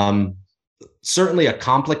 Certainly a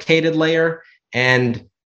complicated layer. And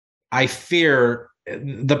I fear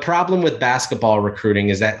the problem with basketball recruiting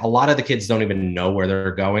is that a lot of the kids don't even know where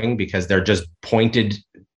they're going because they're just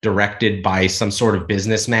directed by some sort of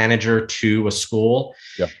business manager to a school.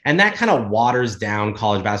 Yeah. And that kind of waters down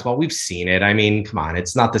college basketball. We've seen it. I mean, come on,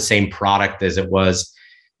 it's not the same product as it was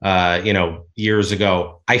years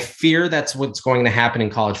ago. I fear that's what's going to happen in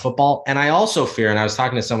college football. And I also fear, and I was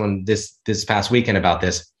talking to someone this past weekend about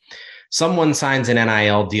this, someone signs an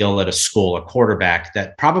NIL deal at a school, a quarterback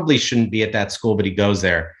that probably shouldn't be at that school, but he goes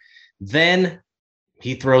there. Then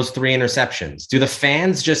he throws 3 interceptions. Do the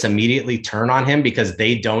fans just immediately turn on him because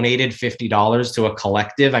they donated $50 to a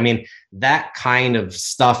collective? I mean, that kind of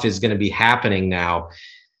stuff is going to be happening now.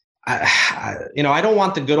 I don't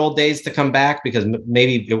want the good old days to come back because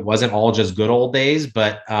maybe it wasn't all just good old days,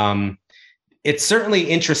 but it's certainly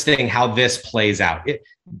interesting how this plays out.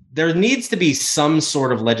 There needs to be some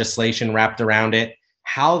sort of legislation wrapped around it.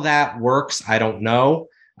 How that works, I don't know.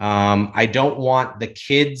 I don't want the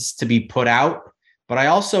kids to be put out, but I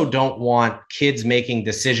also don't want kids making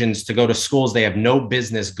decisions to go to schools they have no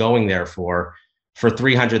business going there for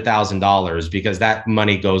 $300,000 because that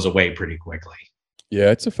money goes away pretty quickly.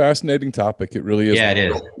 Yeah, it's a fascinating topic. It really is. Yeah, it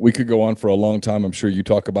is. We could go on for a long time. I'm sure you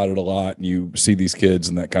talk about it a lot and you see these kids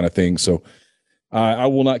and that kind of thing. So I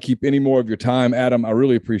will not keep any more of your time. Adam, I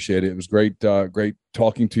really appreciate it. It was great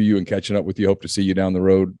talking to you and catching up with you. Hope to see you down the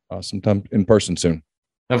road sometime in person soon.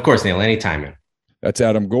 Of course, Neal. Anytime, man. That's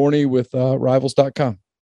Adam Gorney with Rivals.com.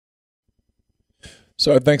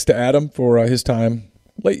 So thanks to Adam for his time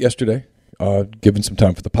late yesterday, giving some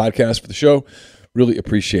time for the podcast, for the show. Really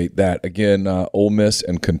appreciate that. Again, Ole Miss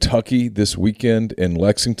and Kentucky this weekend in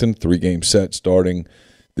Lexington, 3-game set starting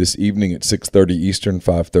this evening at 6:30 Eastern,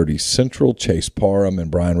 5:30 Central. Chase Parham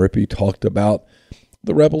and Brian Rippee talked about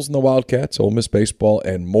the Rebels and the Wildcats, Ole Miss baseball,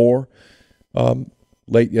 and more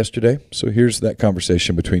late yesterday. So here's that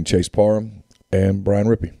conversation between Chase Parham and Brian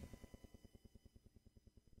Rippee.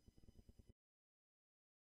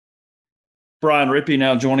 Brian Rippee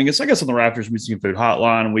now joining us, I guess, on the Raptors Missing Food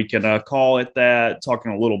Hotline. We can call it that,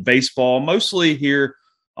 talking a little baseball, mostly here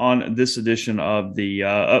on this edition of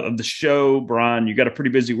the show. Brian, you got a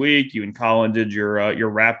pretty busy week. You and Colin did your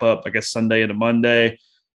wrap up, I guess, Sunday into Monday.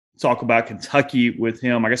 Talk about Kentucky with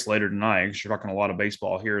him, I guess, later tonight, because you're talking a lot of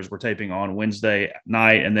baseball here as we're taping on Wednesday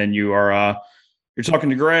night, and then you're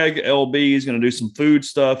talking to Greg. LB is going to do some food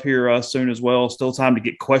stuff here soon as well. Still time to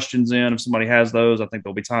get questions in if somebody has those. I think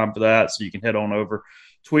there'll be time for that, so you can head on over,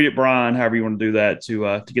 tweet at Brian, however you want to do that,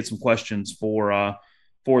 to get some questions for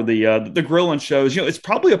the grilling shows. It's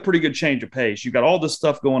probably a pretty good change of pace. You've got all this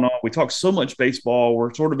stuff going on. We talk so much baseball.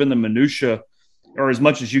 We're sort of in the minutia, or as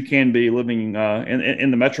much as you can be, living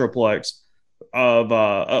in the metroplex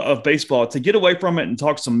of baseball. To get away from it and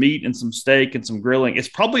talk some meat and some steak and some grilling, it's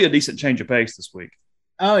probably a decent change of pace this week.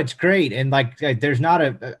 Oh, it's great. And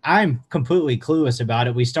I'm completely clueless about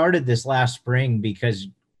it. We started this last spring because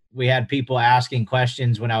we had people asking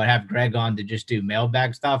questions when I would have Greg on to just do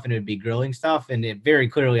mailbag stuff, and it would be grilling stuff. And it very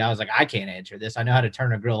clearly, I was like, I can't answer this. I know how to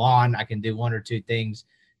turn a grill on. I can do 1 or 2 things.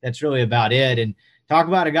 That's really about it. And talk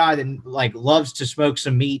about a guy that loves to smoke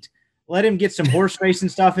some meat. Let him get some horse racing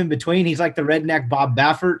stuff in between. He's like the redneck Bob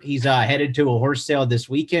Baffert. He's headed to a horse sale this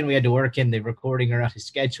weekend. We had to work in the recording around his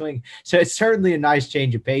scheduling. So it's certainly a nice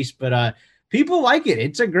change of pace, but people like it.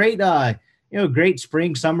 It's a great, great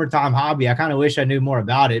spring, summertime hobby. I kind of wish I knew more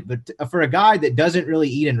about it, but for a guy that doesn't really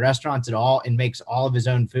eat in restaurants at all and makes all of his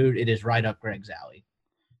own food, it is right up Greg's alley.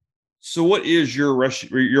 So what is your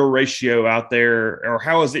ratio out there, or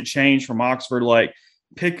how has it changed from Oxford? Like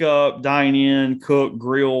pick up, dine in, cook,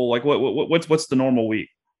 grill, like what's the normal week?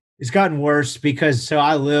 It's gotten worse because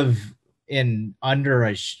I live in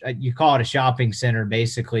under you call it a shopping center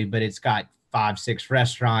basically, but it's got 5-6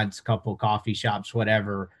 restaurants, couple coffee shops,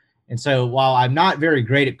 whatever. And so while I'm not very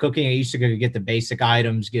great at cooking, I used to go get the basic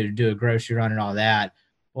items, do a grocery run and all that.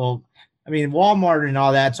 Well, I mean, Walmart and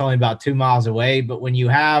all that's only about 2 miles away. But when you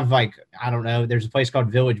have, like, I don't know, there's a place called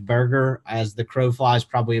Village Burger, as the crow flies,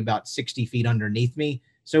 probably about 60 feet underneath me.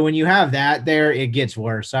 So when you have that there, it gets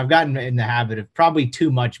worse. So I've gotten in the habit of probably too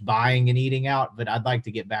much buying and eating out, but I'd like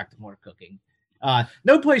to get back to more cooking.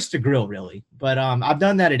 No place to grill, really. But I've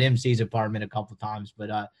done that at MC's apartment a couple times.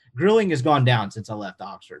 But grilling has gone down since I left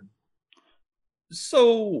Oxford.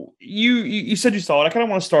 So you said you saw it. I kind of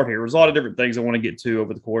want to start here. There's a lot of different things I want to get to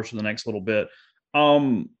over the course of the next little bit.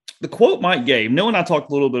 The quote Mike gave, Neal and I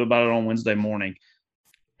talked a little bit about it on Wednesday morning,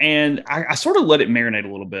 and I sort of let it marinate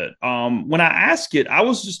a little bit. When I asked it, I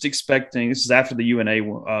was just expecting, this is after the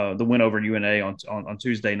UNA, the win over UNA on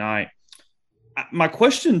Tuesday night. My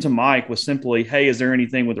question to Mike was simply, hey, is there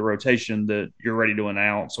anything with the rotation that you're ready to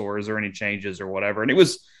announce, or is there any changes or whatever? And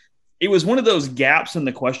it was one of those gaps in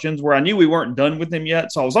the questions where I knew we weren't done with him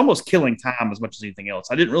yet. So I was almost killing time as much as anything else.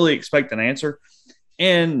 I didn't really expect an answer.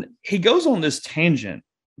 And he goes on this tangent,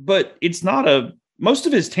 but it's not most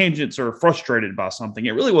of his tangents are frustrated by something.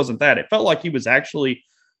 It really wasn't that. It felt like he was actually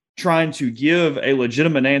trying to give a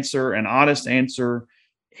legitimate answer, an honest answer.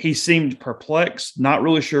 He seemed perplexed, not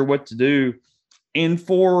really sure what to do. And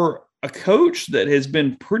for a coach that has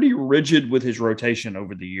been pretty rigid with his rotation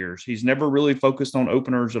over the years, he's never really focused on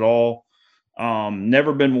openers at all.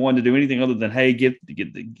 Never been one to do anything other than, hey, get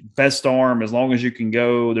the best arm as long as you can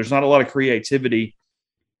go. There's not a lot of creativity.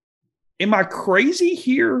 Am I crazy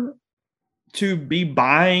here to be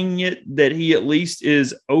buying it that he at least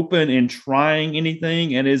is open and trying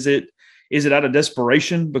anything? And is it out of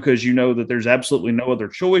desperation because you know that there's absolutely no other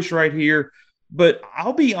choice right here? But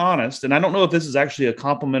I'll be honest, and I don't know if this is actually a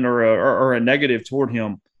compliment or a negative toward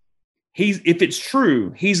him. If it's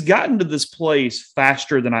true, he's gotten to this place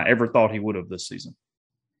faster than I ever thought he would have this season.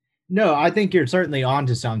 No, I think you're certainly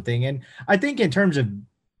onto something. And I think in terms of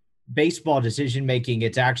baseball decision-making,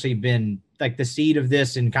 it's actually been like the seed of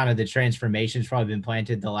this, and kind of the transformation's probably been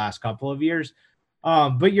planted the last couple of years.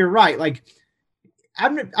 But you're right. Like,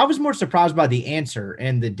 I was more surprised by the answer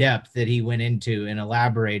and the depth that he went into in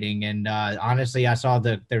elaborating. And honestly, I saw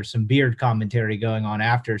there's some beard commentary going on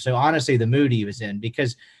after. So honestly, the mood he was in,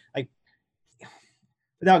 because like,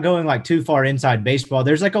 without going like too far inside baseball,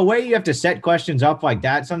 there's like a way you have to set questions up like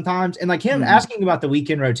that sometimes. And like him asking about the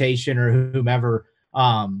weekend rotation or whomever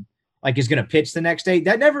like is going to pitch the next day,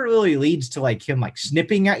 that never really leads to like him like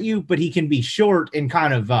snipping at you, but he can be short and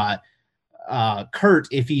kind of curt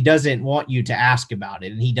if he doesn't want you to ask about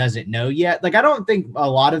it and he doesn't know yet. Like, I don't think a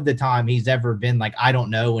lot of the time he's ever been like, I don't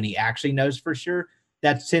know, when he actually knows for sure.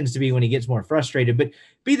 That tends to be when he gets more frustrated. But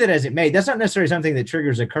be that as it may, that's not necessarily something that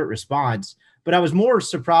triggers a curt response. But I was more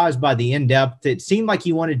surprised by the in-depth. It seemed like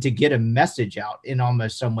he wanted to get a message out in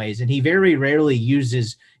almost some ways. And he very rarely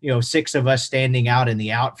uses, 6 of us standing out in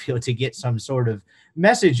the outfield to get some sort of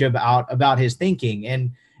message about his thinking.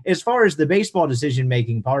 And as far as the baseball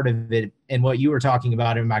decision-making part of it and what you were talking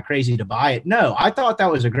about, am I crazy to buy it? No, I thought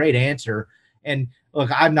that was a great answer. And look,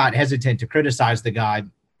 I'm not hesitant to criticize the guy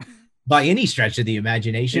by any stretch of the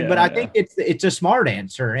imagination, but I think it's a smart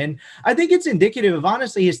answer. And I think it's indicative of,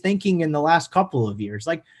 honestly, his thinking in the last couple of years.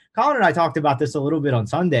 Like Colin and I talked about this a little bit on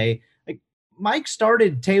Sunday. Like Mike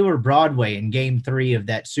started Taylor Broadway in game 3 of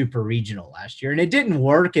that super regional last year, and it didn't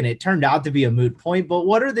work and it turned out to be a moot point. But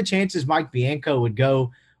what are the chances Mike Bianco would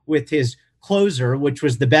go with his closer, which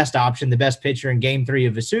was the best option, the best pitcher in game 3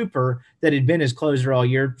 of a super that had been his closer all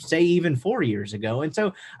year, say even 4 years ago? And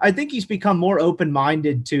so I think he's become more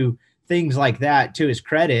open-minded to things like that, to his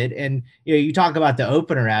credit. And, you talk about the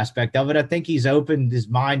opener aspect of it. I think he's opened his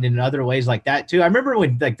mind in other ways like that too. I remember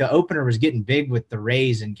when like the opener was getting big with the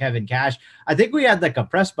Rays and Kevin Cash, I think we had like a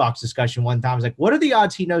press box discussion one time. I was like, what are the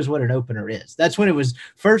odds he knows what an opener is? That's when it was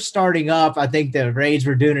first starting up. I think the Rays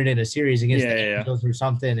were doing it in a series against the Angels or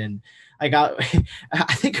something. And like, I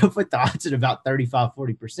think I put the odds at about 35,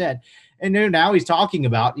 40%. And now he's talking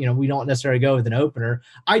about, we don't necessarily go with an opener.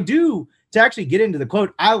 I do, to actually get into the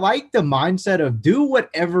quote, I like the mindset of do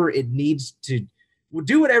whatever you need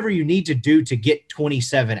to do to get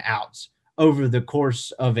 27 outs over the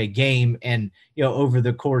course of a game and, over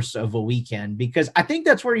the course of a weekend, because I think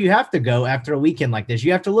that's where you have to go after a weekend like this.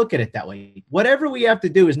 You have to look at it that way. Whatever we have to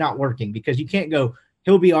do is not working, because you can't go,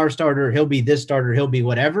 he'll be our starter, he'll be this starter, he'll be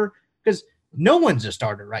whatever, because no one's a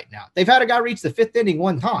starter right now. They've had a guy reach the 5th inning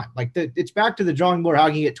one time. Like it's back to the drawing board. How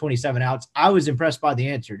can you get 27 outs? I was impressed by the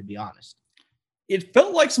answer, to be honest. It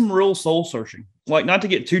felt like some real soul searching, like not to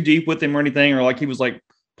get too deep with him or anything, or like he was like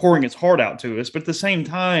pouring his heart out to us. But at the same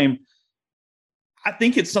time, I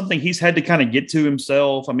think it's something he's had to kind of get to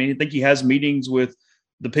himself. I mean, I think he has meetings with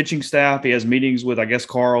the pitching staff. He has meetings with, I guess,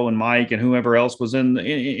 Carl and Mike and whoever else was in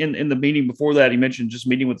the meeting before that. He mentioned just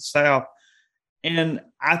meeting with the staff. And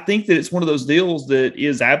I think that it's one of those deals that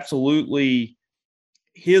is absolutely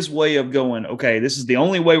his way of going, okay, this is the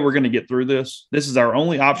only way we're going to get through this. This is our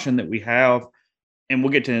only option that we have. And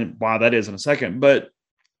we'll get to why that is in a second. But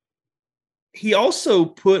he also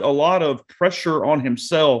put a lot of pressure on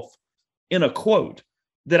himself in a quote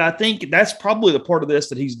that I think that's probably the part of this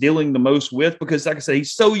that he's dealing the most with, because like I said,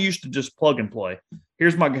 he's so used to just plug and play.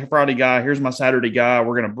 Here's my Friday guy. Here's my Saturday guy.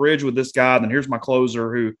 We're going to bridge with this guy. Then here's my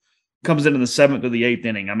closer who comes in the 7th or the 8th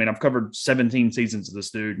inning. I mean, I've covered 17 seasons of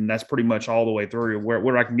this dude, and that's pretty much all the way through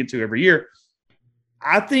where I can get to every year.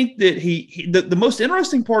 I think that the most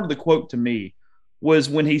interesting part of the quote to me was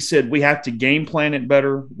when he said, we have to game plan it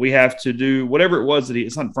better. We have to do whatever it was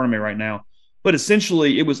it's not in front of me right now, but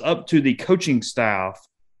essentially it was up to the coaching staff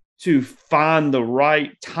to find the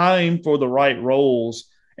right time for the right roles,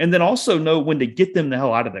 and then also know when to get them the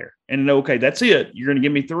hell out of there and know, okay, that's it. You're going to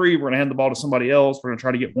give me 3. We're going to hand the ball to somebody else. We're going to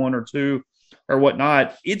try to get 1 or 2 or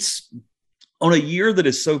whatnot. It's on a year that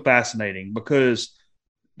is so fascinating because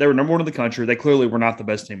they were number 1 in the country. They clearly were not the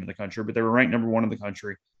best team in the country, but they were ranked number 1 in the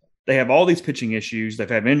country. They have all these pitching issues. They've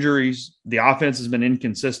had injuries. The offense has been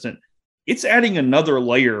inconsistent. It's adding another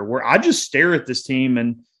layer where I just stare at this team,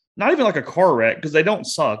 and not even like a car wreck, because they don't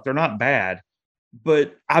suck. They're not bad.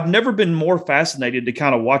 But I've never been more fascinated to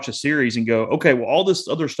kind of watch a series and go, okay, well, all this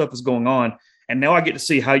other stuff is going on, and now I get to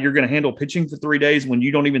see how you're going to handle pitching for 3 days when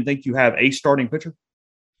you don't even think you have a starting pitcher.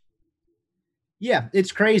 Yeah,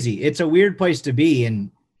 it's crazy. It's a weird place to be.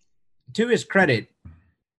 And to his credit,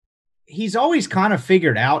 he's always kind of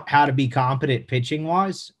figured out how to be competent pitching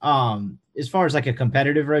wise. As far as like a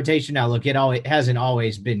competitive rotation, now look, it hasn't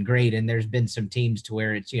always been great. And there's been some teams to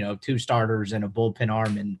where it's, 2 starters and a bullpen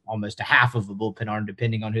arm and almost a half of a bullpen arm,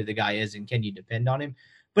 depending on who the guy is and can you depend on him.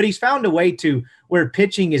 But he's found a way to where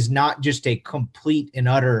pitching is not just a complete and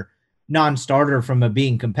utter non-starter from a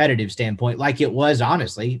being competitive standpoint, like it was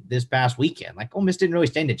honestly this past weekend. Like Ole Miss didn't really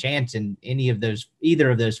stand a chance in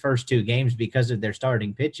either of those first 2 games because of their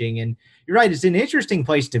starting pitching. And you're right, it's an interesting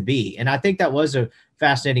place to be. And I think that was a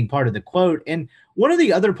fascinating part of the quote. And one of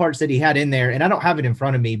the other parts that he had in there, and I don't have it in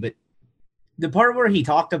front of me, but the part where he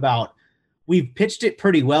talked about we've pitched it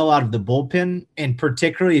pretty well out of the bullpen, and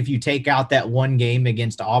particularly if you take out that one game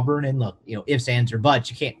against Auburn, and look, ifs, ands, or buts,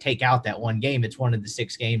 you can't take out that one game. It's one of the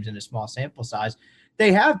 6 games in a small sample size.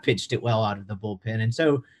 They have pitched it well out of the bullpen. And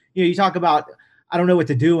so, you talk about, I don't know what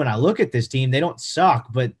to do when I look at this team. They don't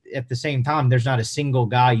suck, but at the same time, there's not a single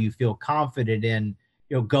guy you feel confident in,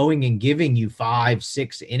 going and giving you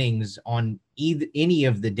 5-6 innings on any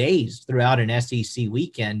of the days throughout an SEC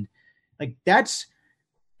weekend. Like that's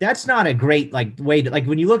not a great way to,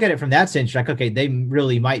 when you look at it from that sense, you're like, okay, they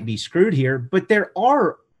really might be screwed here, but there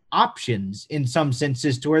are options in some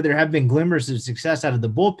senses to where there have been glimmers of success out of the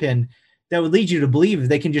bullpen that would lead you to believe if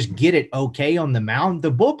they can just get it okay on the mound.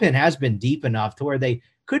 The bullpen has been deep enough to where they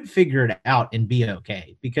could figure it out and be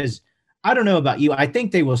okay, because I don't know about you. I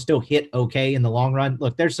think they will still hit okay in the long run.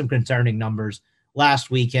 Look, there's some concerning numbers.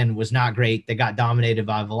 Last weekend was not great. They got dominated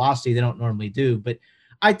by velocity. They don't normally do, but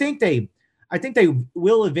I think they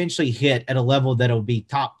will eventually hit at a level that'll be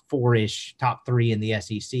top 4-ish, top 3 in the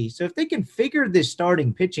SEC. So if they can figure this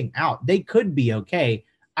starting pitching out, they could be okay.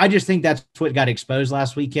 I just think that's what got exposed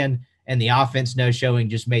last weekend, and the offense no showing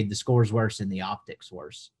just made the scores worse and the optics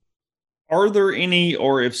worse. Are there any,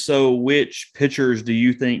 or if so, which pitchers do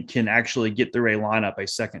you think can actually get through a lineup a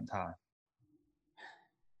second time?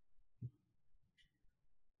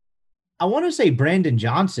 I want to say Brandon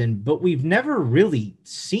Johnson, but we've never really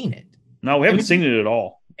seen it. No, we haven't seen it at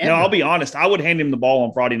all. No, I'll be honest. I would hand him the ball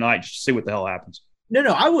on Friday night just to see what the hell happens. No,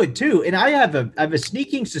 I would too. And I have a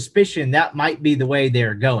sneaking suspicion that might be the way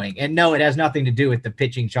they're going. And no, it has nothing to do with the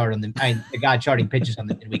pitching chart on the guy charting pitches on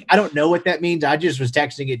the midweek. I don't know what that means. I just was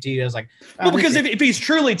texting it to you. I was like, well, because if he's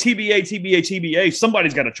truly TBA,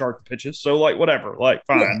 somebody's got to chart the pitches. So whatever,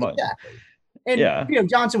 fine. Yeah, exactly. And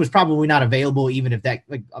Johnson was probably not available, even if that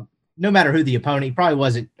no matter who the opponent, he probably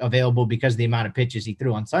wasn't available because of the amount of pitches he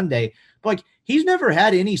threw on Sunday. But he's never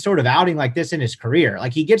had any sort of outing like this in his career.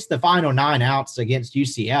 He gets the final 9 outs against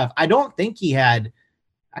UCF. I don't think he had,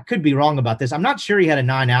 I could be wrong about this, I'm not sure he had a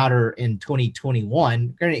 9-outer in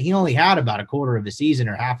 2021. He only had about a quarter of a season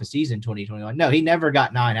or half a season in 2021. No, he never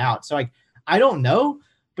got 9 outs. So I don't know,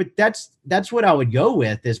 but that's what I would go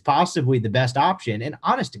with as possibly the best option. And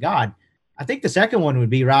honest to God, I think the second one would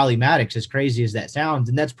be Riley Maddox, as crazy as that sounds.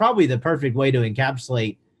 And that's probably the perfect way to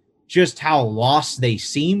encapsulate just how lost they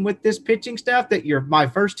seem with this pitching staff, that my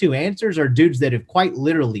first 2 answers are dudes that have quite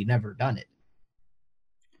literally never done it.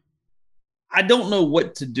 I don't know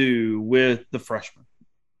what to do with the freshmen.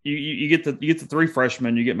 You get the three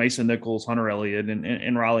freshmen. You get Mason Nichols, Hunter Elliott,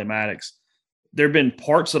 and Riley Maddox. There have been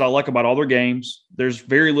parts that I like about all their games. There's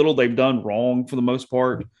very little they've done wrong for the most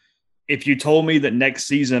part. If you told me that next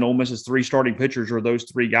season Ole Miss's three starting pitchers are those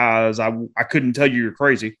three guys, I couldn't tell you you're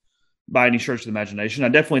crazy by any stretch of the imagination. I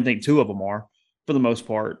definitely think two of them are for the most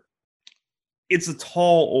part. It's a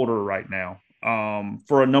tall order right now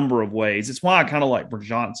for a number of ways. It's why I kind of like Brooks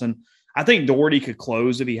Johnson. I think Doherty could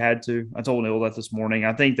close if he had to. I told Neal that this morning.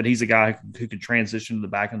 I think that he's a guy who could transition to the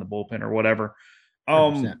back in the bullpen or whatever.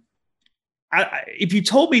 If you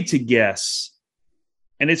told me to guess,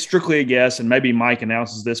 and it's strictly a guess, and maybe Mike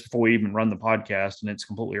announces this before we even run the podcast, and it's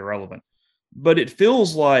completely irrelevant, but it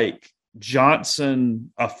feels like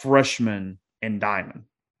Johnson, a freshman, and Diamond,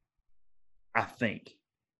 I think.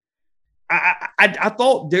 I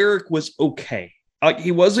thought Derek was okay. Like,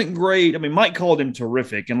 he wasn't great. I mean, Mike called him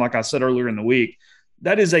terrific. And like I said earlier in the week,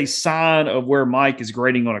 that is a sign of where Mike is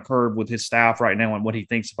grading on a curve with his staff right now and what he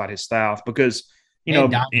thinks about his staff. Because,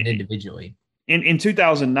 individually. In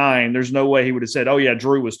 2009, there's no way he would have said, oh, yeah,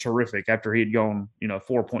 Drew was terrific after he had gone,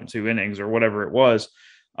 4.2 innings or whatever it was.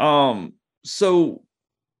 So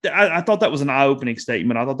I thought that was an eye-opening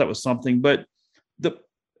statement. I thought that was something. But the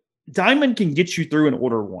Diamond can get you through an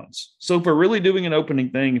order once. So if we're really doing an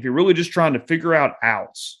opening thing, if you're really just trying to figure out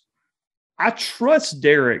outs, I trust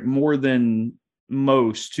Derek more than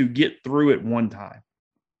most to get through it one time.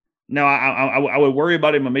 Now, I would worry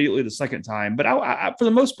about him immediately the second time, but I for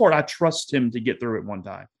the most part, I trust him to get through it one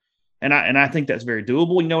time. And I think that's very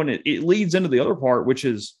doable, and it leads into the other part, which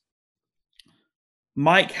is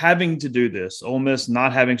Mike having to do this, Ole Miss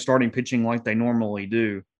not having starting pitching like they normally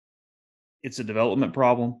do. It's a development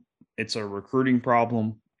problem. It's a recruiting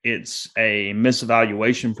problem. It's a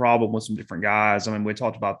misevaluation problem with some different guys. I mean, we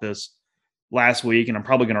talked about this last week, and I'm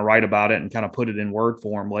probably going to write about it and kind of put it in word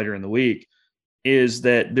form later in the week, is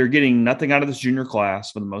that they're getting nothing out of this junior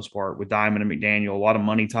class for the most part with Diamond and McDaniel. A lot of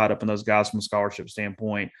money tied up in those guys from a scholarship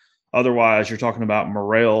standpoint. Otherwise, you're talking about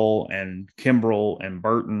Morrell and Kimbrell and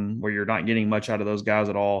Burton, where you're not getting much out of those guys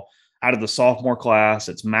at all. Out of the sophomore class,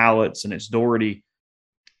 it's Mallets and it's Doherty.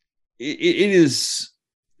 It is,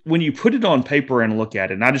 when you put it on paper and look at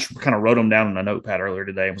it, and I just kind of wrote them down on a notepad earlier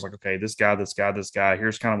today and was like, okay, this guy,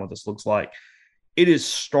 here's kind of what this looks like. It is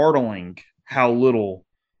startling how little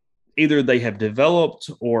either they have developed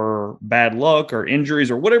or bad luck or injuries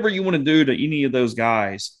or whatever you want to do to any of those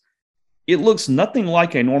guys. It looks nothing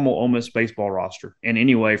like a normal Ole Miss baseball roster in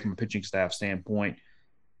any way from a pitching staff standpoint.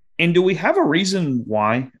 And do we have a reason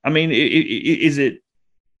why? I mean, is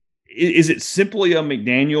it simply a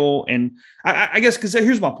McDaniel? And I guess, because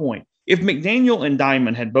here's my point. If McDaniel and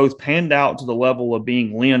Diamond had both panned out to the level of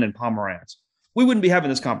being Lynn and Pomeranz, we wouldn't be having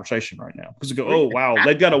this conversation right now, because we go, oh, wow,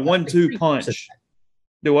 they've got a 1-2 punch.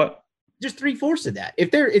 Do what? Just 3/4 of that.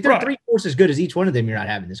 If they're right. 3/4 as good as each one of them, you're not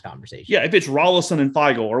having this conversation. Yeah, if it's Rollison and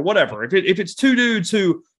Feigl or whatever, if it's two dudes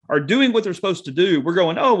who are doing what they're supposed to do, we're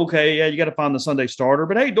going, oh, okay, yeah, you got to find the Sunday starter.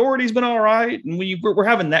 But hey, Doherty's been all right, and we're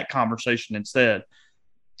having that conversation instead.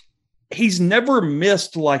 He's never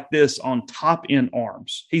missed like this on top end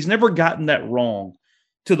arms. He's never gotten that wrong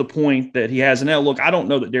to the point that he has. And now, look, I don't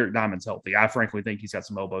know that Derek Diamond's healthy. I frankly think he's got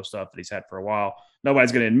some elbow stuff that he's had for a while.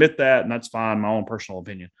 Nobody's going to admit that, and that's fine, my own personal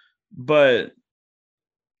opinion. But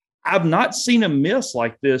I've not seen him miss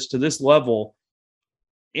like this to this level.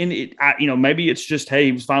 And maybe it's just, hey,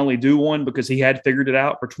 he was finally due one because he had figured it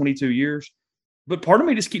out for 22 years. But part of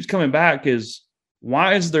me just keeps coming back is,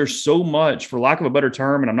 why is there so much, for lack of a better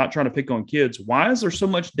term, and I'm not trying to pick on kids, why is there so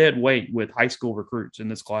much dead weight with high school recruits in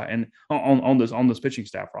this class and on this pitching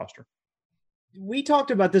staff roster? We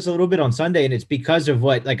talked about this a little bit on Sunday, and it's because of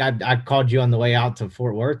what, like, I called you on the way out to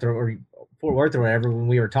Fort Worth or whatever when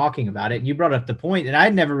we were talking about it. And you brought up the point, and I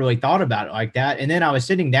had never really thought about it like that. And then I was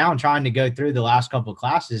sitting down trying to go through the last couple of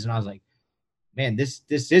classes, and I was like, man, this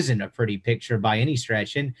isn't a pretty picture by any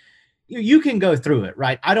stretch. And you can go through it,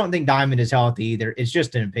 right? I don't think Diamond is healthy either. It's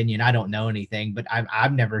just an opinion. I don't know anything, but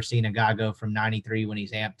I've never seen a guy go from 93 when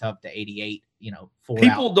he's amped up to 88,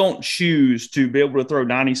 People don't choose to be able to throw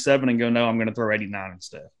 97 and go, no, I'm going to throw 89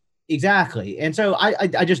 instead. Exactly. And so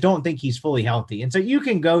I just don't think he's fully healthy. And so you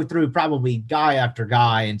can go through probably guy after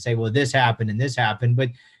guy and say, well, this happened and this happened. But,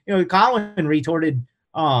 Colin retorted,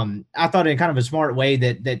 I thought, in kind of a smart way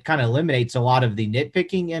that kind of eliminates a lot of the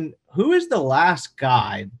nitpicking. And who is the last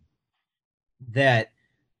guy that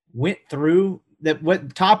went through that,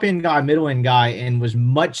 what top end guy, middle end guy, and was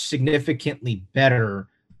much significantly better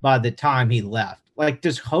by the time he left? Like,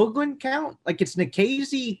 does Hoagland count? Like, it's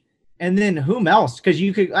Nikhazy. And then whom else? Because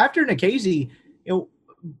you could, after Nikhazy,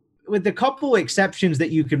 with the couple exceptions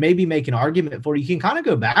that you could maybe make an argument for, you can kind of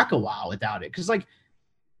go back a while without it. Because like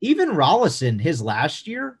even Rollison, his last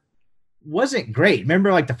year wasn't great.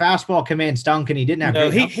 Remember, like the fastball command stunk, and he didn't have. No,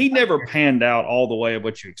 he never panned out all the way of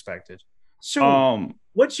what you expected. So,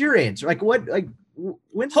 what's your answer? Like what? Like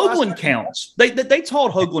when's Hoagland counts. They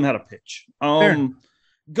taught Hoagland how to pitch.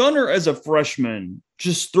 Gunnar as a freshman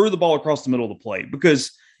just threw the ball across the middle of the plate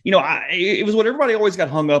because it was what everybody always got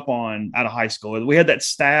hung up on out of high school. We had that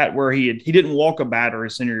stat where he didn't walk a batter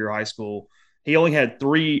his senior year of high school. He only had 6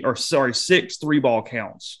 3-ball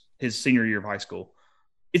counts his senior year of high school.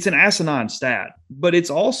 It's an asinine stat, but it's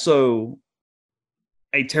also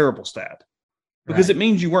a terrible stat because it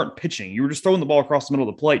means you weren't pitching. You were just throwing the ball across the middle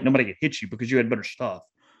of the plate. Nobody could hit you because you had better stuff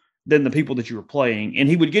than the people that you were playing. And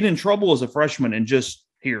he would get in trouble as a freshman and just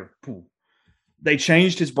they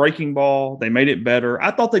changed his breaking ball. They made it better.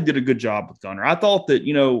 I thought they did a good job with Gunnar. I thought that,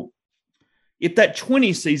 if that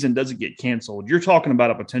 20 season doesn't get canceled, you're talking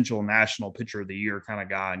about a potential national pitcher of the year kind of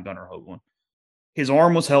guy in Gunnar Hoagland. His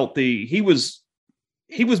arm was healthy. He was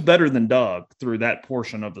better than Doug through that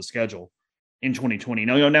portion of the schedule in 2020.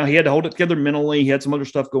 Now he had to hold it together mentally. He had some other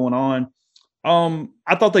stuff going on.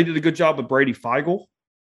 I thought they did a good job with Brady Feigl.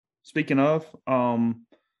 Speaking of,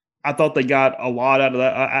 I thought they got a lot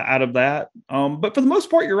out of that. But for the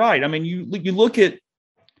most part, you're right. I mean, you look at,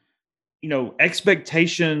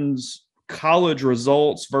 expectations, college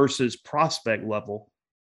results versus prospect level.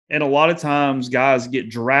 And a lot of times guys get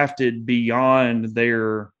drafted beyond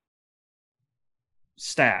their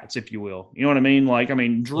stats, if you will. You know what I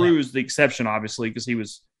mean? Drew's the exception, obviously, because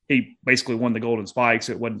he basically won the Golden Spikes.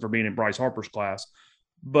 It wasn't for being in Bryce Harper's class.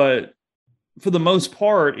 But for the most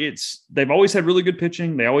part, they've always had really good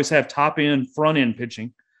pitching. They always have top end, front end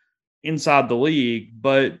pitching inside the league.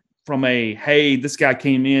 But from hey, this guy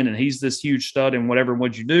came in and he's this huge stud and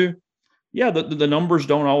what'd you do? Yeah, the numbers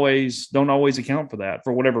don't always account for that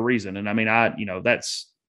for whatever reason. And I mean, that's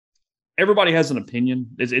everybody has an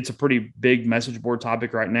opinion. It's a pretty big message board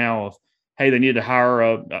topic right now of, hey, they need to hire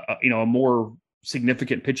a more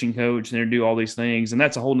significant pitching coach and they do all these things. And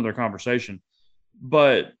that's a whole nother conversation.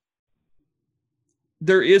 But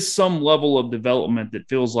there is some level of development that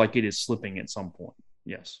feels like it is slipping at some point.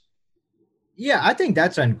 Yes. Yeah, I think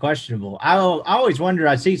that's unquestionable. I always wonder,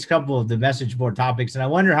 I see a couple of the message board topics, and I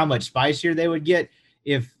wonder how much spicier they would get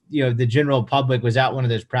if, the general public was at one of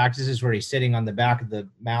those practices where he's sitting on the back of the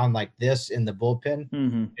mound like this in the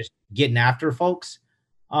bullpen, just getting after folks.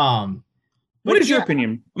 What is your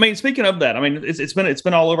opinion? I mean, speaking of that, I mean, it's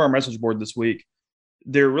been all over our message board this week.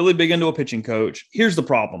 They're really big into a pitching coach. Here's the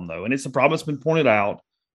problem, though, and it's the problem that's been pointed out.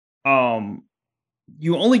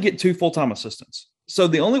 You only get 2 full-time assistants. So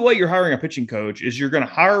the only way you're hiring a pitching coach is you're going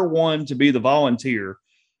to hire one to be the volunteer.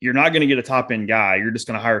 You're not going to get a top-end guy. You're just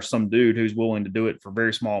going to hire some dude who's willing to do it for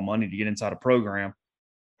very small money to get inside a program,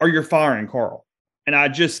 or you're firing Carl. And I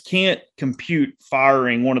just can't compute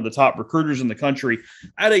firing one of the top recruiters in the country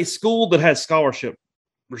at a school that has scholarship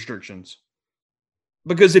restrictions.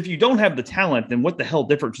 Because if you don't have the talent, then what the hell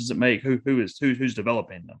difference does it make who's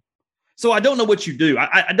developing them? So I don't know what you do.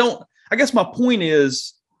 I guess my point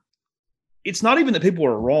is, it's not even that people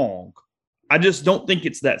are wrong. I just don't think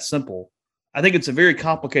it's that simple. I think it's a very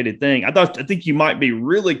complicated thing. I think you might be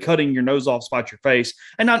really cutting your nose off, spite your face.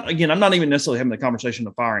 And I'm not even necessarily having the conversation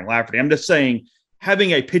of firing Lafferty. I'm just saying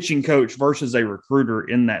having a pitching coach versus a recruiter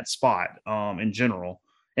in that spot in general,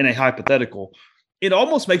 in a hypothetical, it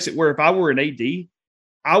almost makes it where if I were an AD,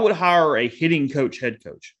 I would hire a hitting coach, head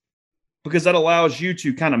coach, because that allows you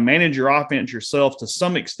to kind of manage your offense yourself to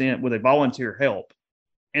some extent with a volunteer help,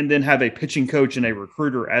 and then have a pitching coach and a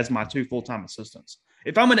recruiter as my 2 full-time assistants.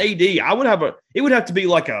 If I'm an AD, it would have to be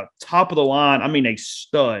like a top of the line. I mean, a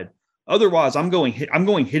stud. Otherwise, I'm going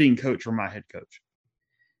hitting coach for my head coach.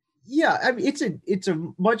 Yeah, I mean, it's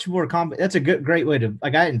a much more that's a great way to,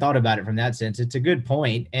 like, I hadn't thought about it from that sense. It's a good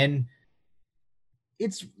point, and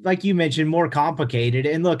it's like you mentioned, more complicated.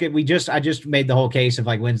 And look, I just made the whole case of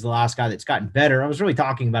like, when's the last guy that's gotten better? I was really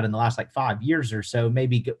talking about in the last like 5 years or so,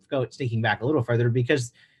 maybe go sneaking back a little further,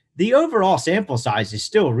 because the overall sample size is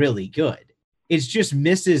still really good. It's just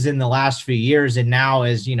misses in the last few years. And now,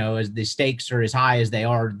 as the stakes are as high as they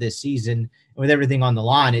are this season, with everything on the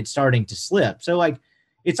line, it's starting to slip. So like,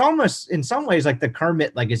 it's almost in some ways like the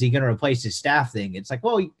Kermit, like, is he going to replace his staff thing? It's like,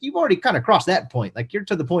 well, you've already kind of crossed that point. Like, you're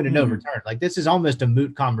to the point of no return. Like, this is almost a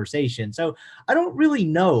moot conversation. So I don't really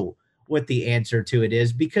know what the answer to it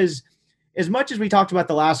is, because as much as we talked about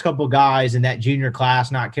the last couple of guys in that junior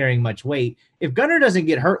class not carrying much weight, if Gunnar doesn't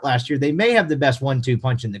get hurt last year, they may have the best 1-2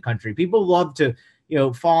 punch in the country. People love to,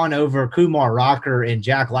 fawn over Kumar Rocker and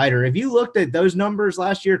Jack Leiter. If you looked at those numbers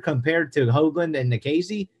last year compared to Hoagland and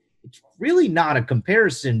Nikhazy, it's really not a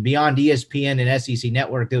comparison beyond ESPN and SEC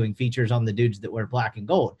Network doing features on the dudes that wear black and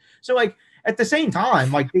gold. So, like, at the same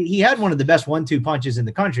time, like, he had one of the best 1-2 punches in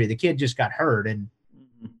the country. The kid just got hurt. And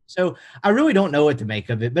so I really don't know what to make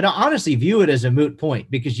of it, but I honestly view it as a moot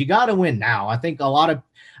point because you got to win now. I think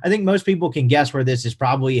most people can guess where this is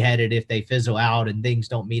probably headed if they fizzle out and things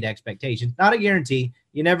don't meet expectations. Not a guarantee.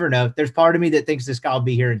 You never know. There's part of me that thinks this guy will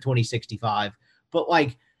be here in 2065, but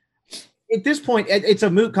like, at this point, it's a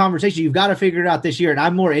moot conversation. You've got to figure it out this year. And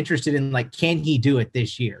I'm more interested in, like, can he do it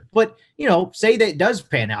this year? But, say that it does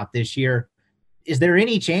pan out this year. Is there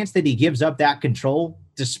any chance that he gives up that control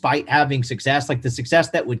despite having success, like the success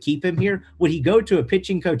that would keep him here? Would he go to a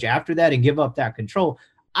pitching coach after that and give up that control?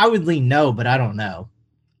 I would lean no, but I don't know.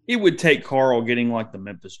 It would take Carl getting like the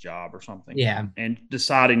Memphis job or something. Yeah. And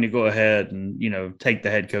deciding to go ahead and, take the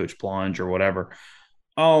head coach plunge or whatever.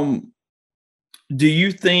 Do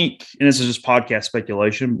you think, and this is just podcast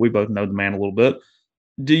speculation, we both know the man a little bit.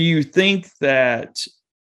 Do you think that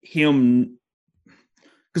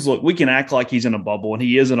because look, we can act like he's in a bubble, and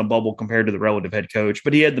he is in a bubble compared to the relative head coach,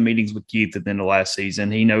 but he had the meetings with Keith at the end of last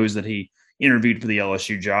season. He knows that he interviewed for the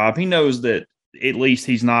LSU job. He knows that at least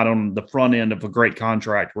he's not on the front end of a great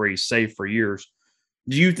contract where he's safe for years.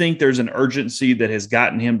 Do you think there's an urgency that has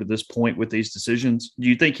gotten him to this point with these decisions? Do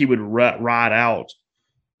you think he would ride out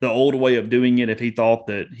the old way of doing it if he thought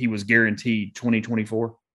that he was guaranteed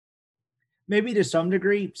 2024? Maybe to some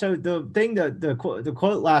degree. So the thing, the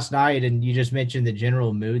quote last night, and you just mentioned the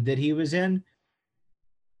general mood that he was in.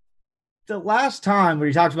 The last time where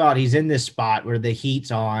he talked about he's in this spot where the heat's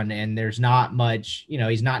on and there's not much,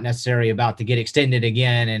 he's not necessarily about to get extended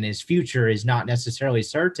again and his future is not necessarily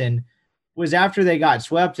certain, was after they got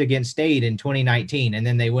swept against State in 2019. And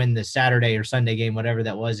then they win the Saturday or Sunday game, whatever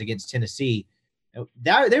that was, against Tennessee.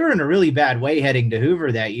 They were in a really bad way heading to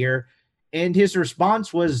Hoover that year. And his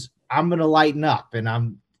response was, I'm going to lighten up.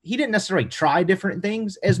 And he didn't necessarily try different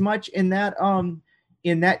things as much in that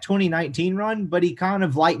 2019 run, but he kind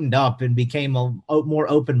of lightened up and became more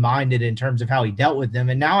open-minded in terms of how he dealt with them.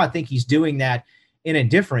 And now I think he's doing that in a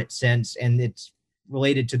different sense. And it's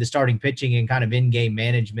related to the starting pitching and kind of in-game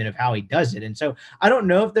management of how he does it. And so I don't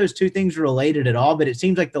know if those two things are related at all, but it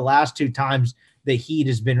seems like the last two times the heat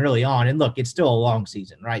has been really on. And look, it's still a long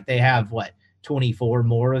season, right? They have 24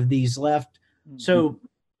 more of these left. Mm-hmm. So,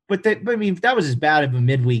 but that was as bad of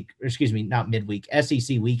a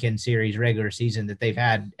SEC weekend series regular season that they've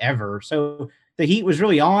had ever. So the heat was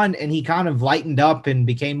really on and he kind of lightened up and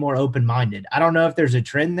became more open-minded. I don't know if there's a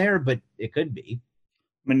trend there, but it could be.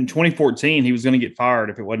 I mean, in 2014, he was going to get fired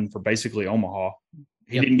if it wasn't for basically Omaha.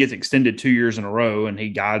 He didn't get extended 2 years in a row, and he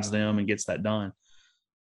guides them and gets that done.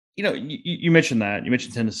 You mentioned that. You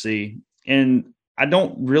mentioned Tennessee, and I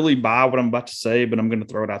don't really buy what I'm about to say, but I'm going to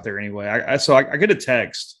throw it out there anyway. I get a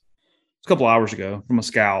text a couple hours ago from a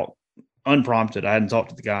scout, unprompted. I hadn't talked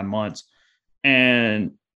to the guy in months,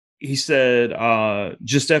 and he said,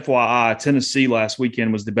 just FYI, Tennessee last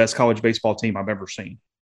weekend was the best college baseball team I've ever seen.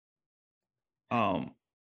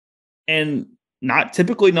 And not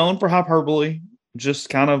typically known for hyperbole, just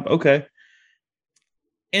kind of okay.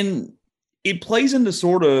 And it plays into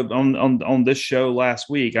sort of on this show last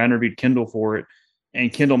week. I interviewed Kendall for it,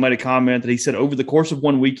 and Kendall made a comment that he said over the course of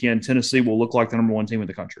one weekend, Tennessee will look like the number one team in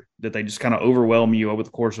the country, that they just kind of overwhelm you over the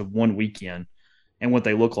course of one weekend and what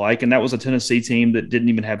they look like. And that was a Tennessee team that didn't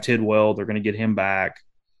even have Tidwell. They're going to get him back.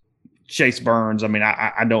 Chase Burns. I mean,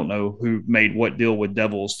 I don't know who made what deal with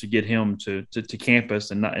Devils to get him to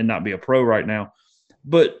campus and not be a pro right now.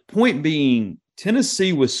 But point being,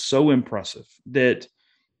 Tennessee was so impressive that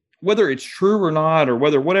whether it's true or not, or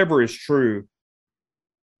whatever is true,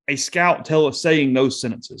 a scout saying those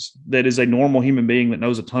sentences that is a normal human being that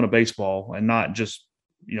knows a ton of baseball and not just,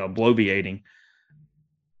 bloviating.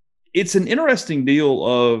 It's an interesting deal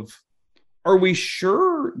of, are we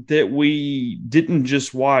sure that we didn't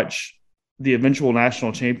just watch the eventual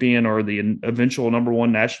national champion or the eventual number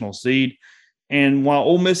one national seed? And while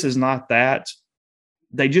Ole Miss is not that,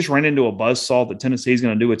 they just ran into a buzzsaw that Tennessee is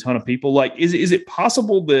going to do a ton of people. Like, is it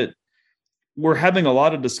possible that we're having a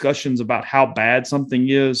lot of discussions about how bad something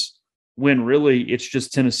is when really it's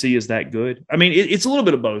just Tennessee is that good? I mean, it's a little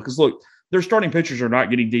bit of both, because look, their starting pitchers are not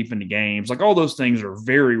getting deep into games. Like, all those things are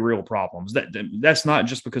very real problems. That's not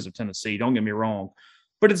just because of Tennessee. Don't get me wrong.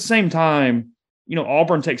 But at the same time,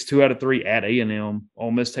 Auburn takes 2 out of 3 at A&M.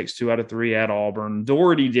 Ole Miss takes 2 out of 3 at Auburn.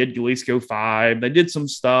 Doherty did at least go 5. They did some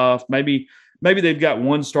stuff. Maybe they've got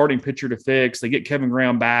one starting pitcher to fix. They get Kevin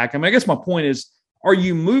Graham back. I mean, I guess my point is, are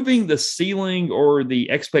you moving the ceiling or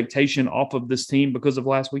the expectation off of this team because of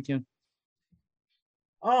last weekend?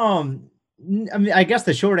 I mean, I guess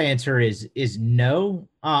the short answer is no.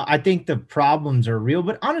 I think the problems are real,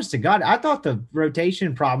 but honest to God, I thought the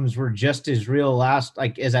rotation problems were just as real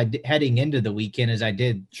heading into the weekend as I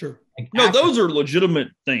did. Sure. No, those are legitimate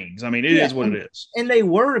things. I mean, it is what it is. And they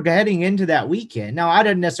were heading into that weekend. Now, I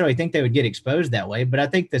didn't necessarily think they would get exposed that way, but I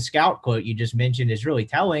think the scout quote you just mentioned is really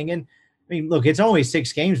telling. And I mean, look, it's only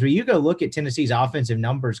 6 games, but you go look at Tennessee's offensive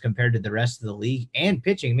numbers compared to the rest of the league and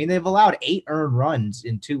pitching. I mean, they've allowed 8 earned runs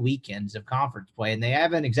in 2 weekends of conference play, and they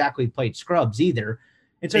haven't exactly played scrubs either.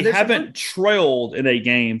 And so they haven't trailed in a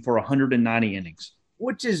game for 190 innings,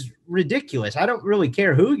 which is ridiculous. I don't really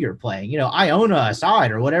care who you're playing. Iona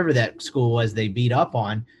aside or whatever that school was they beat up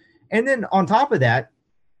on. And then on top of that,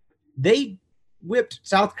 they whipped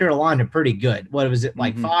South Carolina pretty good. What was it,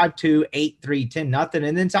 like 5-2, 8-3, 10-0?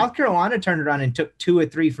 And then South Carolina turned around and took 2 or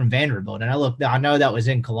 3 from Vanderbilt. And I know that was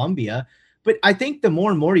in Columbia, but I think the more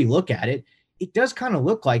and more you look at it, it does kind of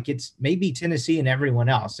look like it's maybe Tennessee and everyone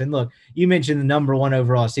else. And look, you mentioned the number 1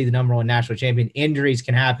 overall seed, the number 1 national champion. Injuries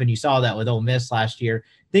can happen. You saw that with Ole Miss last year.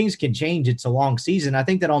 Things can change. It's a long season. I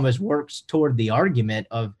think that almost works toward the argument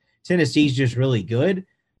of Tennessee's just really good.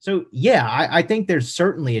 So, yeah, I think there's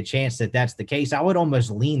certainly a chance that that's the case. I would almost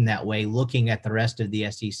lean that way looking at the rest of the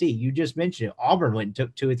SEC. You just mentioned it. Auburn went and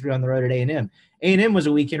took 2 or 3 on the road at A&M. A&M was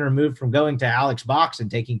a weekend removed from going to Alex Box and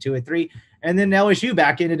taking 2 or 3, and then LSU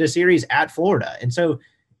back into the series at Florida. And so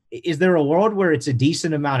is there a world where it's a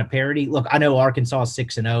decent amount of parity? Look, I know Arkansas is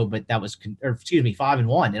 6-0, but that was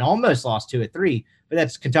 5-1 and almost lost 2 or 3, but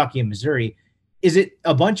that's Kentucky and Missouri. Is it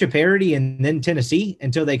a bunch of parity and then Tennessee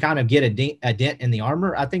until they kind of get a dent in the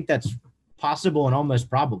armor? I think that's possible and almost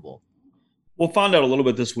probable. We'll find out a little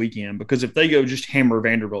bit this weekend, because if they go just hammer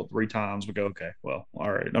Vanderbilt 3 times, we go, okay, well,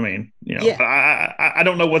 all right. I mean, I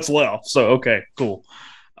don't know what's left. So, okay, cool.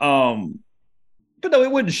 But no, it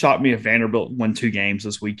wouldn't shock me if Vanderbilt won 2 games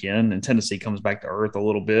this weekend and Tennessee comes back to earth a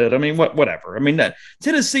little bit. I mean, whatever. I mean,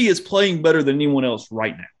 Tennessee is playing better than anyone else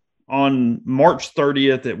right now. On March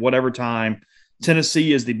 30th at whatever time,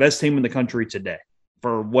 Tennessee is the best team in the country today,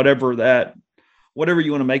 for whatever you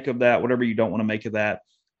want to make of that, whatever you don't want to make of that.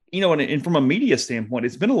 And from a media standpoint,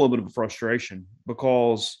 it's been a little bit of a frustration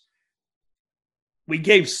because we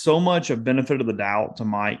gave so much of benefit of the doubt to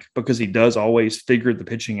Mike, because he does always figure the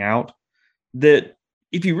pitching out, that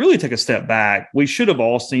if you really take a step back, we should have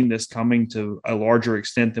all seen this coming to a larger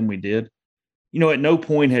extent than we did. At no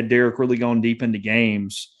point had Derek really gone deep into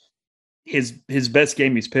games. His best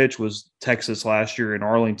game he's pitched was Texas last year in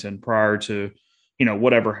Arlington, prior to,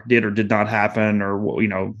 whatever did or did not happen, or,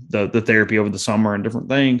 the therapy over the summer and different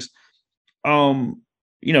things.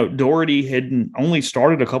 Doherty had only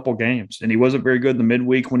started a couple games, and he wasn't very good in the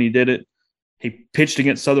midweek when he did it. He pitched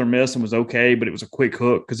against Southern Miss and was okay, but it was a quick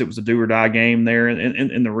hook because it was a do or die game there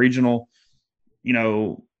in the regional.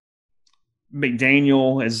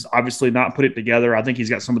 McDaniel has obviously not put it together. I think he's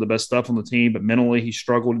got some of the best stuff on the team, but mentally he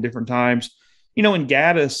struggled at different times. In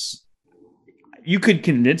Gaddis, you could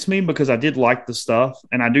convince me, because I did like the stuff,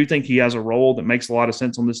 and I do think he has a role that makes a lot of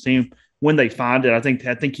sense on this team when they find it. I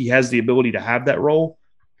think he has the ability to have that role.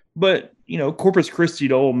 But, Corpus Christi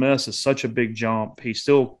to Ole Miss is such a big jump. He's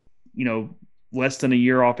still, less than a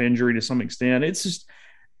year off injury to some extent. It's just,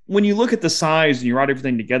 when you look at the size and you write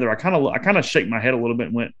everything together, I kind of shake my head a little bit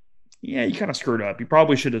and went, yeah, you kind of screwed up. You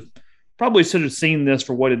probably should have seen this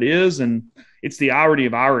for what it is. And it's the irony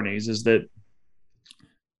of ironies, is that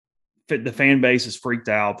the fan base is freaked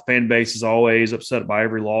out. The fan base is always upset by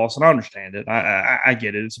every loss. And I understand it. I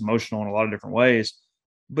get it. It's emotional in a lot of different ways.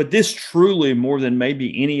 But this truly, more than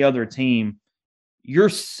maybe any other team, you're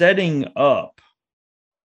setting up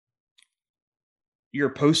your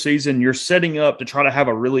postseason. You're setting up to try to have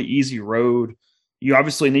a really easy road. You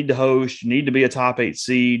obviously need to host. You need to be a top 8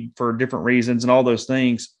 seed for different reasons and all those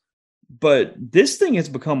things. But this thing has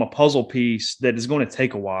become a puzzle piece that is going to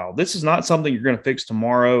take a while. This is not something you're going to fix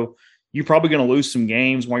tomorrow. You're probably going to lose some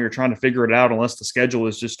games while you're trying to figure it out, unless the schedule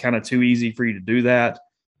is just kind of too easy for you to do that.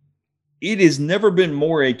 It has never been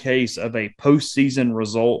more a case of a postseason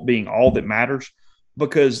result being all that matters,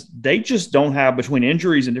 because they just don't have, between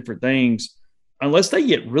injuries and different things, unless they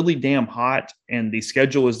get really damn hot and the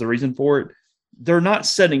schedule is the reason for it, they're not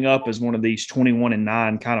setting up as one of these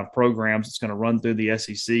 21-9 kind of programs that's going to run through the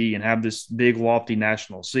SEC and have this big, lofty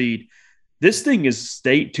national seed. This thing is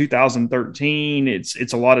State 2013.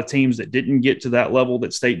 It's a lot of teams that didn't get to that level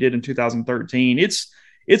that State did in 2013.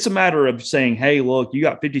 It's a matter of saying, hey, look, you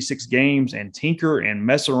got 56 games, and tinker and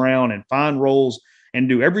mess around and find roles and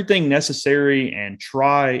do everything necessary and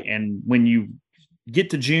try. And when you get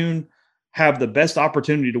to June, have the best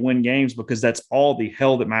opportunity to win games, because that's all the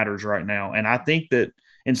hell that matters right now. And I think that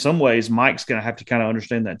in some ways, Mike's going to have to kind of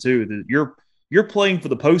understand that too, that you're playing for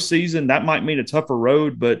the postseason. That might mean a tougher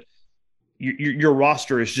road, but your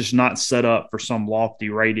roster is just not set up for some lofty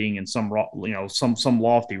rating and some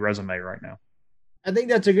lofty resume right now. I think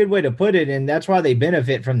that's a good way to put it, and that's why they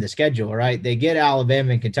benefit from the schedule, right? They get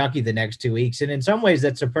Alabama and Kentucky the next 2 weeks, and in some ways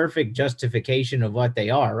that's a perfect justification of what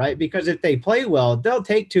they are, right? Because if they play well, they'll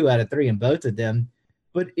take 2 out of 3 in both of them.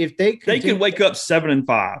 But if they could wake up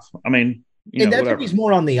 7-5. I mean, and that's if he's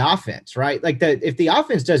more on the offense, right? Like if the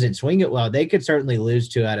offense doesn't swing it well, they could certainly lose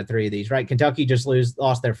 2 out of 3 of these, right? Kentucky just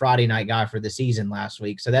lost their Friday night guy for the season last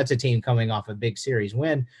week, so that's a team coming off a big series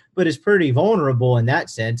win, but is pretty vulnerable in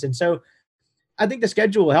that sense, and so. I think the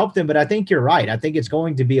schedule will help them, but I think you're right. I think it's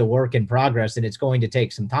going to be a work in progress and it's going to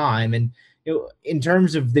take some time. And in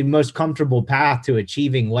terms of the most comfortable path to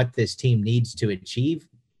achieving what this team needs to achieve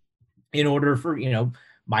in order for,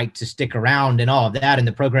 Mike to stick around and all of that and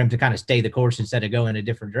the program to kind of stay the course instead of go in a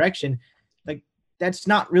different direction, like that's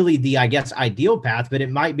not really the, I guess, ideal path, but it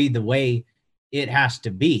might be the way it has to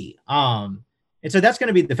be. And so that's going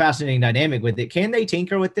to be the fascinating dynamic with it. Can they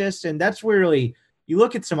tinker with this? And that's where really – you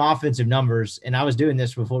look at some offensive numbers, and I was doing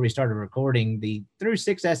this before we started recording, through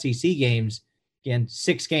 6 SEC games, again,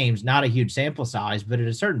 6 games, not a huge sample size, but at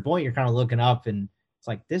a certain point, you're kind of looking up and it's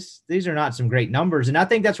like these are not some great numbers. And I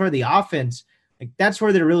think that's where the offense, that's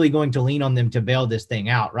where they're really going to lean on them to bail this thing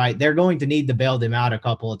out, right? They're going to need to bail them out a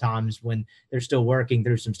couple of times when they're still working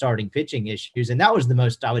through some starting pitching issues. And that was the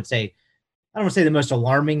most, I would say, I don't want to say the most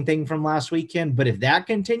alarming thing from last weekend, but if that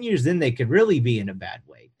continues, then they could really be in a bad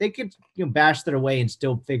way. They could bash their way and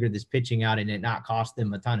still figure this pitching out and it not cost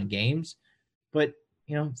them a ton of games. But,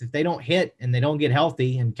 if they don't hit and they don't get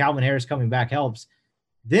healthy and Calvin Harris coming back helps,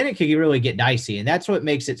 then it could really get dicey. And that's what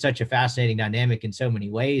makes it such a fascinating dynamic in so many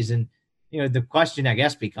ways. And, the question, I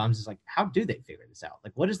guess, becomes is like, how do they figure this out?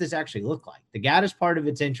 Like, what does this actually look like? The Gaddis part of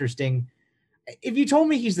it's interesting. If you told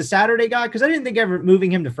me he's the Saturday guy, because I didn't think ever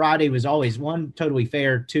moving him to Friday was always, 1, totally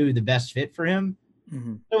fair, 2, the best fit for him.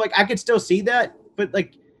 Mm-hmm. So, I could still see that. But,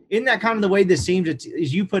 in that kind of the way this seems, it's,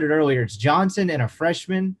 as you put it earlier, it's Johnson and a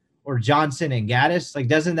freshman or Johnson and Gaddis.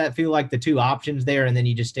 Doesn't that feel like the 2 options there, and then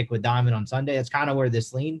you just stick with Diamond on Sunday? That's kind of where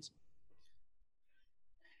this leans.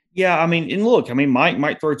 Yeah, I mean, and look, Mike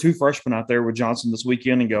might throw 2 freshmen out there with Johnson this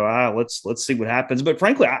weekend and go, let's see what happens. But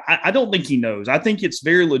frankly, I don't think he knows. I think it's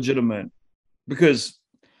very legitimate. Because,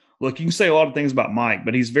 look, you can say a lot of things about Mike,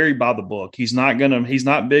 but he's very by the book. He's not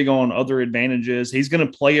big on other advantages. He's going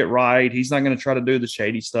to play it right. He's not going to try to do the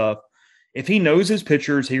shady stuff. If he knows his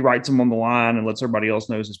pitchers, he writes them on the line and lets everybody else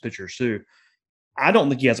knows his pitchers too. I don't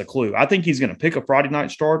think he has a clue. I think he's going to pick a Friday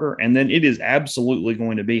night starter, and then it is absolutely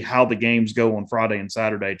going to be how the games go on Friday and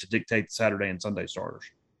Saturday to dictate the Saturday and Sunday starters.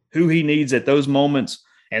 Who he needs at those moments,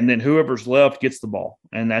 and then whoever's left gets the ball.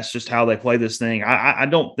 And that's just how they play this thing. I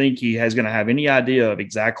don't think he is going to have any idea of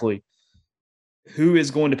exactly who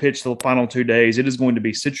is going to pitch the final 2 days. It is going to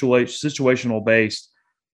be situational based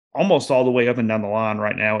almost all the way up and down the line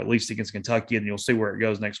right now, at least against Kentucky, and you'll see where it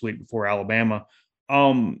goes next week before Alabama.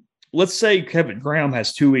 Let's say Kevin Graham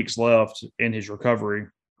has 2 weeks left in his recovery.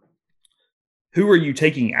 Who are you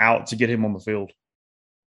taking out to get him on the field?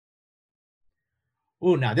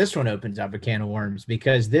 Oh, now this one opens up a can of worms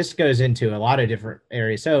because this goes into a lot of different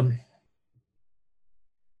areas. So,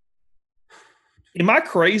 am I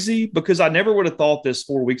crazy? Because I never would have thought this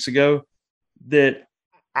 4 weeks ago that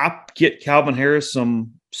I get Calvin Harris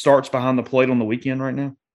some starts behind the plate on the weekend right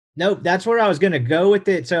now. Nope, that's where I was going to go with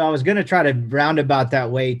it. So I was going to try to round about that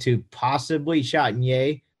way to possibly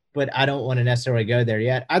Chatagnier, but I don't want to necessarily go there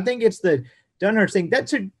yet. I think it's the Dunhurst thing.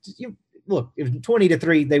 Look, it was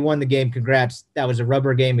 20-3. They won the game. Congrats. That was a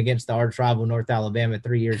rubber game against the arch rival North Alabama,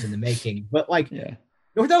 3 years in the making. But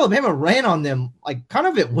North Alabama ran on them kind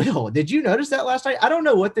of at will. Did you notice that last night? I don't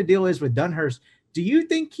know what the deal is with Dunhurst. Do you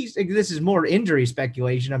think this is more injury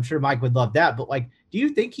speculation? I'm sure Mike would love that. But do you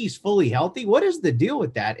think he's fully healthy? What is the deal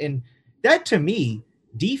with that? And that to me,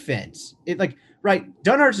 defense,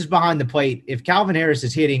 Dunhurst is behind the plate. If Calvin Harris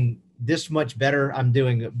is hitting this much better, I'm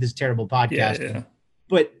doing this terrible podcast. Yeah.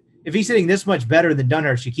 But if he's hitting this much better than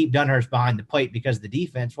Dunhurst, you keep Dunhurst behind the plate because of the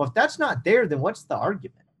defense. Well, if that's not there, then what's the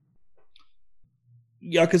argument?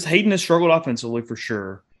 Yeah, because Hayden has struggled offensively for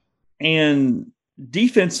sure. And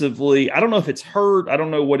defensively, I don't know if it's hurt. I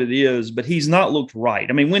don't know what it is, but he's not looked right.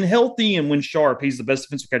 When healthy and when sharp, he's the best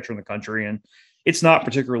defensive catcher in the country, and it's not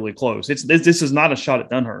particularly close. This is not a shot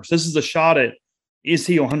at Dunhurst. This is a shot at, is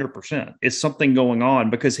he 100%? Is something going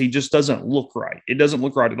on? Because he just doesn't look right. It doesn't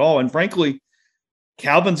look right at all. And frankly,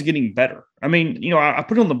 Calvin's getting better. I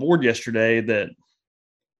put it on the board yesterday that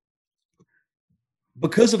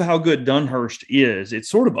because of how good Dunhurst is, it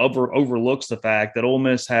sort of overlooks the fact that Ole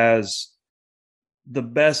Miss has the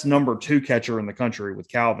best number 2 catcher in the country with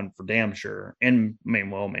Calvin for damn sure. And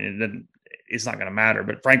it's not going to matter,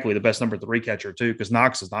 but frankly, the best number 3 catcher too, because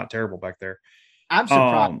Knox is not terrible back there. I'm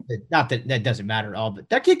surprised not that doesn't matter at all, but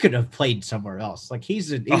that kid could have played somewhere else. Like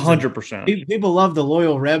he's 100%. People love the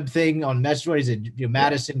loyal Reb thing on message board. He's a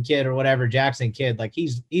Madison kid or whatever, Jackson kid. Like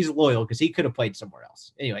he's loyal because he could have played somewhere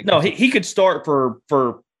else. Anyway, no, he could start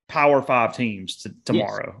for Power 5 teams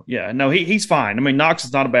tomorrow. Yes. Yeah, no, he's fine. I mean, Knox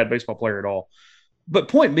is not a bad baseball player at all. But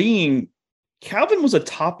point being, Calvin was a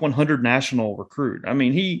top 100 national recruit. I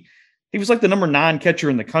mean, he was like the number 9 catcher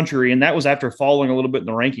in the country, and that was after falling a little bit in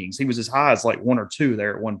the rankings. He was as high as like 1 or 2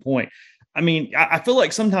 there at one point. I mean, I feel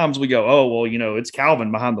like sometimes we go, oh, well, it's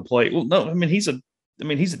Calvin behind the plate. Well, no, I mean, he's a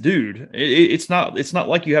dude. It's not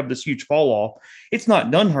like you have this huge fall off. It's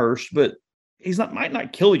not Dunhurst, but might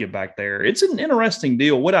not kill you back there. It's an interesting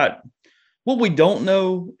deal. What we don't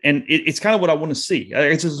know, and it's kind of what I want to see. I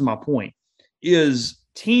guess this is my point, is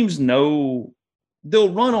teams know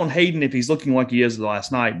they'll run on Hayden if he's looking like he is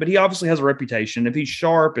last night, but he obviously has a reputation. If he's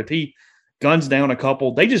sharp, if he guns down a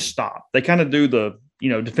couple, they just stop. They kind of do the,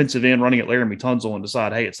 defensive end running at Laramie Tunsil and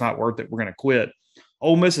decide, hey, it's not worth it. We're going to quit.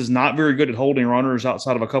 Ole Miss is not very good at holding runners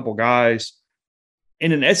outside of a couple guys.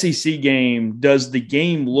 In an SEC game, does the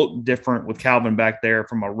game look different with Calvin back there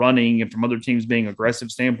from a running and from other teams being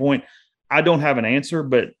aggressive standpoint? I don't have an answer,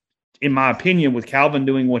 but in my opinion, with Calvin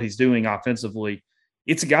doing what he's doing offensively,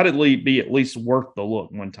 it's got to be at least worth the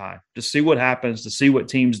look one time to see what happens, to see what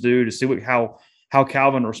teams do, to see how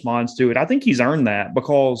Calvin responds to it. I think he's earned that,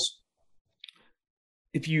 because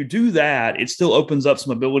if you do that, it still opens up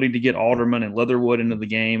some ability to get Alderman and Leatherwood into the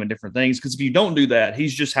game and different things. Because if you don't do that,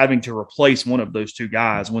 he's just having to replace one of those 2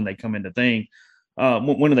 guys when they come into the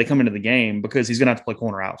game, because he's going to have to play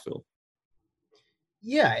corner outfield.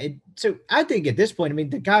 Yeah. So I think at this point, I mean,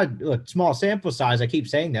 the guy, look, small sample size, I keep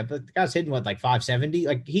saying that, but the guy's hitting like 570.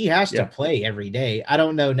 Like he has to play every day. I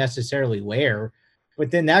don't know necessarily where, but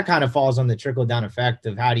then that kind of falls on the trickle down effect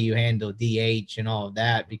of how do you handle DH and all of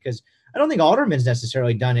that, because I don't think Alderman's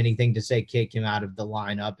necessarily done anything to say kick him out of the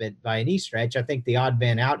lineup by any stretch. I think the odd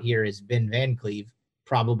man out here is Ben Van Cleve,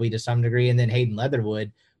 probably to some degree, and then Hayden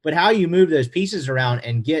Leatherwood. But how you move those pieces around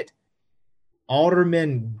and get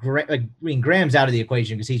Alderman, Graham's out of the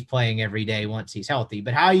equation because he's playing every day once he's healthy,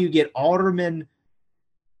 but how you get Alderman,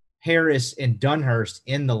 Harris, and Dunhurst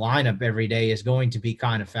in the lineup every day is going to be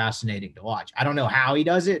kind of fascinating to watch. I don't know how he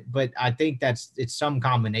does it, but I think it's some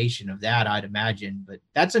combination of that, I'd imagine. But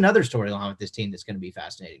that's another storyline with this team that's going to be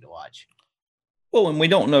fascinating to watch. Well, and we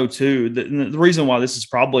don't know, too, the reason why this is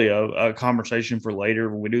probably a conversation for later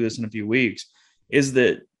when we do this in a few weeks is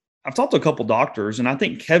that I've talked to a couple doctors, and I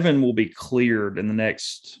think Kevin will be cleared in the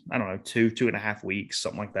next, 2.5 weeks,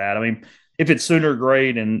 something like that. I mean, if it's sooner,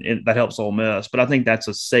 great, and that helps Ole Miss. But I think that's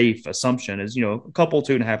a safe assumption is, a couple,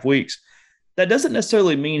 2.5 weeks. That doesn't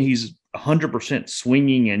necessarily mean he's 100%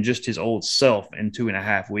 swinging and just his old self in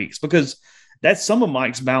 2.5 weeks, because that's some of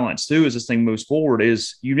Mike's balance, too, as this thing moves forward,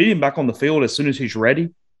 is you need him back on the field as soon as he's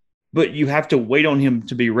ready, but you have to wait on him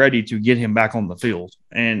to be ready to get him back on the field.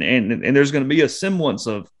 And there's going to be a semblance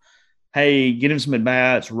of, hey, get him some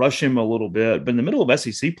at-bats, rush him a little bit. But in the middle of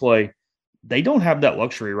SEC play, they don't have that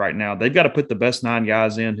luxury right now. They've got to put the best 9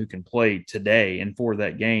 guys in who can play today and for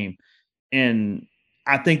that game. And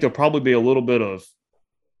I think there'll probably be a little bit of,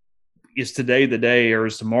 is today the day or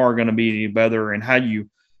is tomorrow going to be any better, and how you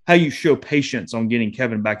show patience on getting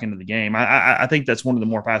Kevin back into the game. I think that's one of the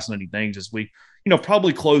more fascinating things as we,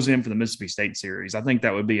 probably close in for the Mississippi State series. I think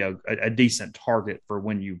that would be a decent target for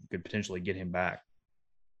when you could potentially get him back.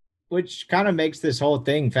 Which kind of makes this whole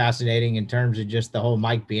thing fascinating in terms of just the whole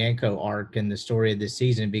Mike Bianco arc and the story of this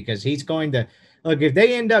season, because he's going to look, if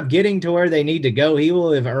they end up getting to where they need to go, he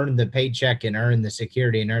will have earned the paycheck and earned the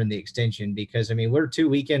security and earned the extension, because, I mean, we're 2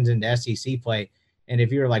 weekends into SEC play. And if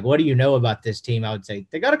you're like, what do you know about this team? I would say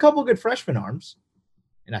they got a couple good freshman arms,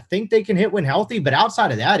 and I think they can hit when healthy. But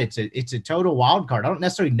outside of that, it's a total wild card. I don't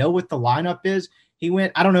necessarily know what the lineup is. He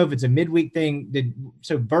went, I don't know if it's a midweek thing.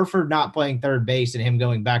 So Burford not playing third base and him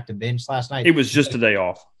going back to bench last night. It was just a day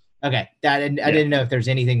off. Okay. I didn't know if there's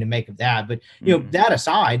anything to make of that, but that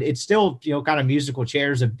aside, it's still, kind of musical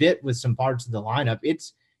chairs a bit with some parts of the lineup.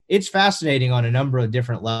 It's fascinating on a number of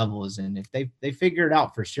different levels. And if they figure it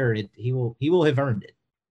out for sure, he will have earned it.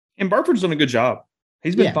 And Burford's done a good job.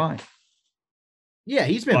 He's been fine. Yeah,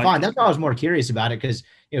 he's been fine. That's why I was more curious about it, because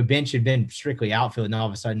bench had been strictly outfield, and all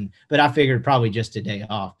of a sudden, but I figured probably just a day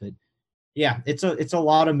off. But Yeah, it's a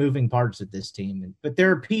lot of moving parts with this team, but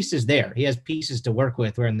there are pieces there. He has pieces to work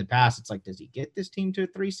with. Where in the past, it's like, does he get this team to a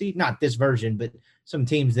 3 seed? Not this version, but some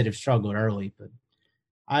teams that have struggled early. But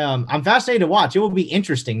I'm fascinated to watch. It will be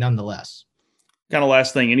interesting nonetheless. Kind of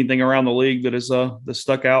last thing, anything around the league that is that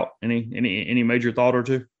stuck out? Any major thought or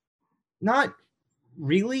two? Not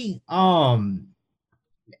really.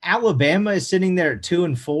 Alabama is sitting there at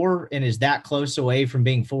 2-4 and is that close away from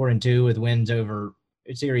being 4-2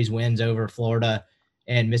 with series wins over Florida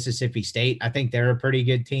and Mississippi State. I think they're a pretty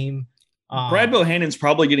good team. Brad Bohannon's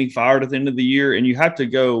probably getting fired at the end of the year, and you have to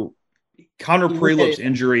go. Connor Prelip's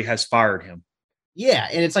injury has fired him. Yeah,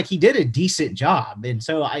 and it's like he did a decent job, and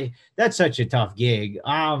so that's such a tough gig.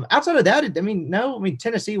 Outside of that,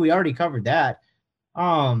 Tennessee, we already covered that.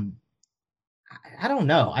 I don't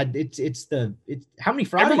know. It's how many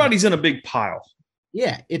Fridays? Everybody's in a big pile.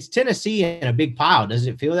 Yeah, it's Tennessee in a big pile. Does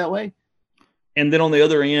it feel that way? And then on the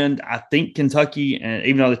other end, I think Kentucky, and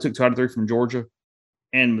even though they took 2 out of 3 from Georgia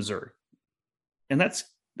and Missouri, and that's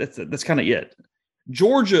kind of it.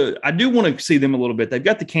 Georgia, I do want to see them a little bit. They've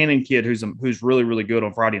got the Cannon kid who's really, really good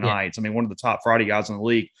on Friday nights. I mean, one of the top Friday guys in the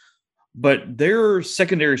league. But their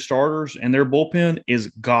secondary starters and their bullpen is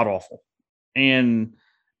god-awful. And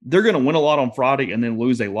they're going to win a lot on Friday and then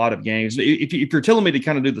lose a lot of games. If you're telling me to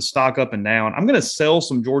kind of do the stock up and down, I'm going to sell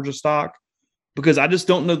some Georgia stock because I just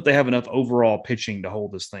don't know that they have enough overall pitching to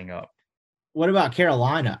hold this thing up. What about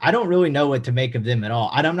Carolina? I don't really know what to make of them at all.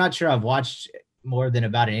 I'm not sure I've watched more than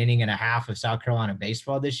about an inning and a half of South Carolina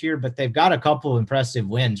baseball this year, but they've got a couple of impressive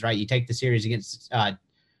wins, right? You take the series against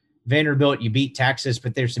Vanderbilt, you beat Texas,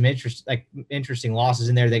 but there's some interesting losses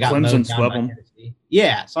in there. They got Clemson swept them.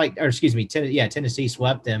 Yeah, Tennessee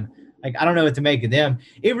swept them. Like, I don't know what to make of them.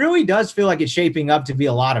 It really does feel like it's shaping up to be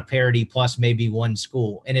a lot of parity plus maybe one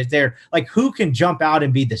school. And if they're like, who can jump out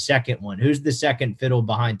and be the second one? Who's the second fiddle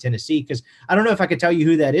behind Tennessee? Because I don't know if I could tell you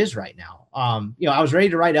who that is right now. I was ready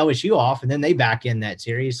to write LSU off, and then they back in that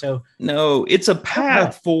series. So no, it's a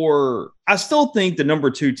path for. I still think the number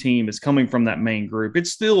 2 team is coming from that main group.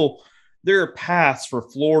 It's still there are paths for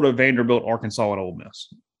Florida, Vanderbilt, Arkansas, and Ole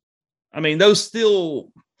Miss. I mean, those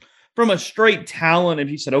still. From a straight talent, if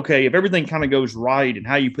you said, okay, if everything kind of goes right and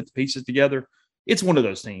how you put the pieces together, it's one of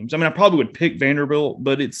those teams. I mean, I probably would pick Vanderbilt,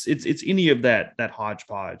 but it's any of that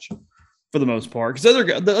hodgepodge for the most part. Because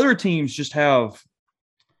the other teams just have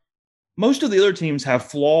 – most of the other teams have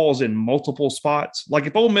flaws in multiple spots. Like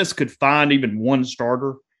if Ole Miss could find even one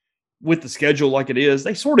starter with the schedule like it is,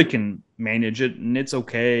 they sort of can manage it, and it's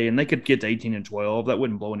okay, and they could get to 18-12. That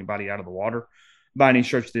wouldn't blow anybody out of the water by any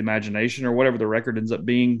stretch of the imagination or whatever the record ends up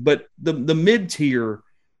being. But the mid-tier,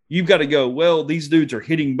 you've got to go, well, these dudes are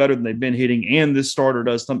hitting better than they've been hitting, and this starter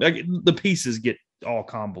does something. The pieces get all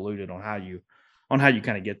convoluted on how you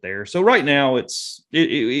kind of get there. So right now it's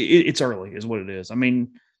early is what it is. I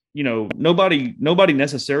mean, nobody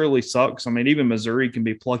necessarily sucks. I mean, even Missouri can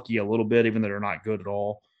be plucky a little bit, even though they're not good at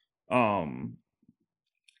all.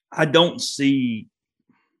 I don't see –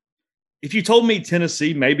 if you told me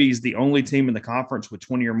Tennessee maybe is the only team in the conference with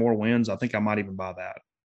 20 or more wins, I think I might even buy that.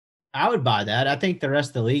 I would buy that. I think the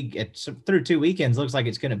rest of the league through 2 weekends looks like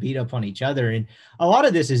it's going to beat up on each other. And a lot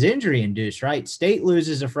of this is injury induced, right? State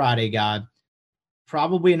loses a Friday guy,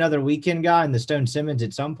 probably another weekend guy in the Stone Simmons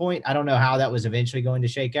at some point. I don't know how that was eventually going to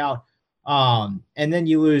shake out. And then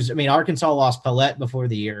you lose. I mean, Arkansas lost Paulette before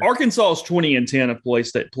the year. Arkansas is 20-10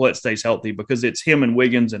 if Paulette stays healthy because it's him and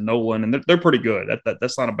Wiggins and Nolan, and they're pretty good.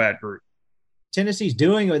 That's not a bad group. Tennessee's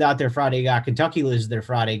doing it without their Friday guy. Kentucky loses their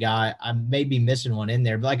Friday guy. I may be missing one in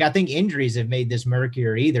there, but I think injuries have made this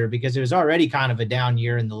murkier either because it was already kind of a down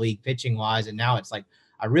year in the league pitching wise. And now it's like,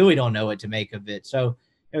 I really don't know what to make of it. So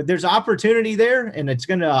there's opportunity there, and it's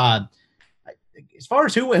going to, as far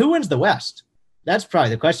as who wins the West, that's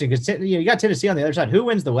probably the question. Because you got Tennessee on the other side. Who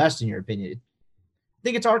wins the West in your opinion? I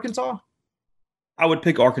think it's Arkansas. I would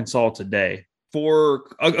pick Arkansas today for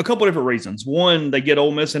a couple of different reasons. One, they get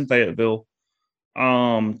Ole Miss in Fayetteville.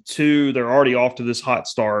 2, they're already off to this hot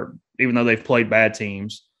start, even though they've played bad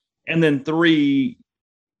teams. And then 3,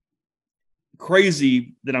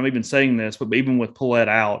 crazy that I'm even saying this, but even with Paulette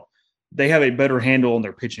out, they have a better handle on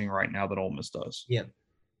their pitching right now than Ole Miss does. Yeah.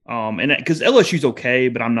 And because LSU's okay,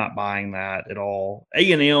 but I'm not buying that at all.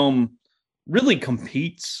 A&M really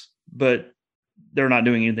competes, but they're not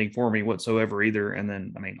doing anything for me whatsoever either. And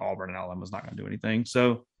then, I mean, Auburn and Alabama's not going to do anything.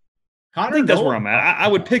 So I think that's where I'm at. I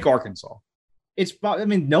would pick Arkansas.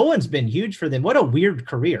 Nolan's been huge for them. What a weird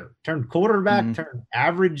career. Turned quarterback, turned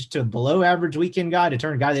average to below average weekend guy, to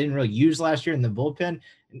turn a guy they didn't really use last year in the bullpen.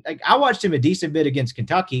 Like, I watched him a decent bit against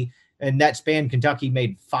Kentucky. And that span, Kentucky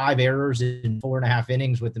made 5 errors in 4.5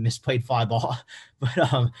 innings with the misplayed fly ball.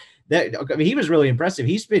 But he was really impressive.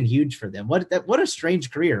 He's been huge for them. What a strange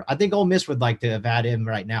career. I think Ole Miss would like to have had him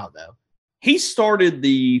right now, though. He started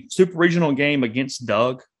the Super Regional game against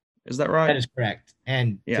Doug. Is that right? That is correct.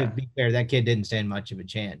 And to be fair, that kid didn't stand much of a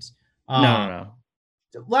chance. No.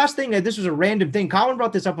 Last thing, this was a random thing. Colin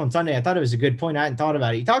brought this up on Sunday. I thought it was a good point. I hadn't thought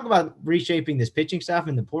about it. You talk about reshaping this pitching staff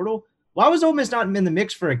in the portal. Why was Ole Miss not in the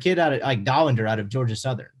mix for a kid out of like Dollander out of Georgia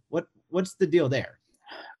Southern? What's the deal there?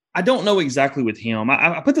 I don't know exactly with him.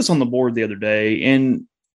 I put this on the board the other day, and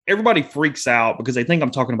everybody freaks out because they think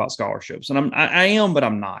I'm talking about scholarships, and I am, but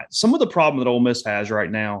I'm not. Some of the problem that Ole Miss has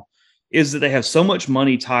right now is that they have so much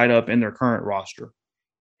money tied up in their current roster,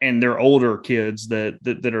 and they're older kids that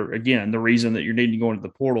are, again, the reason that you're needing to go into the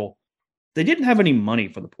portal. They didn't have any money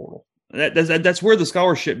for the portal. That's where the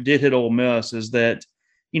scholarship did hit Ole Miss, is that,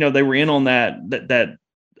 they were in on the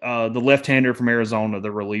left-hander from Arizona,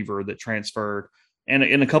 the reliever that transferred. And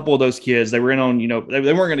a couple of those kids, they were in on, they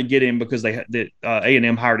weren't going to get him because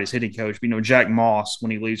A&M hired his hitting coach, Jack Moss,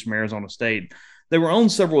 when he leaves from Arizona State. They were on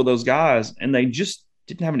several of those guys, and they just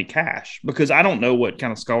didn't have any cash, because I don't know what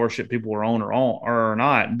kind of scholarship people are on or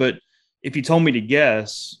not. But if you told me to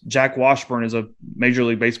guess, Jack Washburn is a Major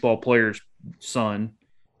League Baseball player's son,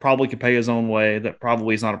 probably could pay his own way. That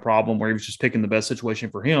probably is not a problem, where he was just picking the best situation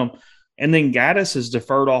for him. And then Gaddis has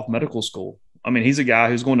deferred off medical school. I mean, he's a guy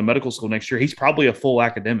who's going to medical school next year. He's probably a full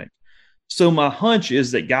academic. So my hunch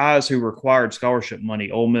is that guys who required scholarship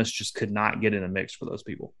money, Ole Miss just could not get in the mix for those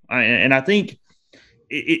people. And I think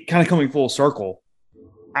it kind of coming full circle,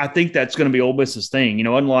 I think that's going to be Ole Miss's thing.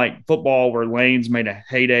 Unlike football, where Lane's made a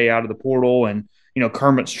heyday out of the portal, and,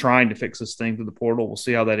 Kermit's trying to fix this thing through the portal. We'll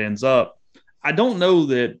see how that ends up. I don't know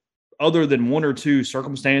that, other than one or two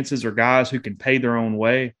circumstances or guys who can pay their own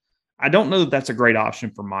way, I don't know that that's a great option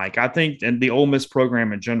for Mike. I think, and the Ole Miss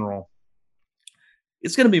program in general,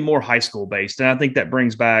 it's going to be more high school based. And I think that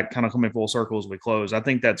brings back, kind of coming full circle as we close, I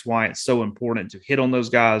think that's why it's so important to hit on those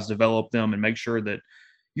guys, develop them, and make sure that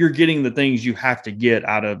you're getting the things you have to get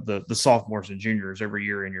out of the sophomores and juniors every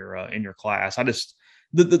year in your class. I just,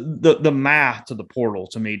 the math to the portal,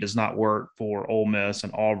 to me, does not work for Ole Miss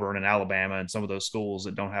and Auburn and Alabama and some of those schools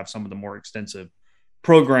that don't have some of the more extensive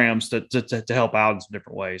programs to help out in some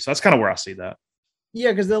different ways. So that's kind of where I see that.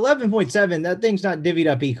 Yeah, because the 11.7, that thing's not divvied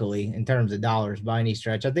up equally in terms of dollars by any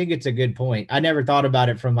stretch. I think it's a good point. I never thought about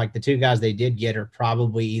it from like the two guys they did get are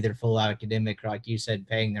probably either full academic or, like you said,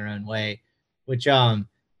 paying their own way, which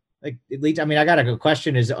like at least, I mean, I got a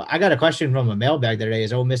question from a mailbag the other day.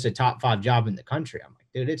 Is Ole Miss a top 5 job in the country? I'm like,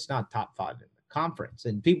 dude, it's not top 5 in the conference.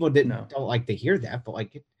 And people don't like to hear that, but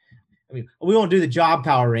like, I mean, we won't do the job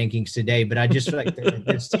power rankings today, but I just feel like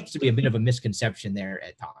there seems to be a bit of a misconception there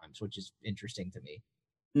at times, which is interesting to me.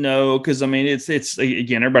 No, because I mean, it's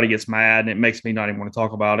again, everybody gets mad, and it makes me not even want to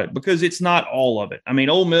talk about it, because it's not all of it. I mean,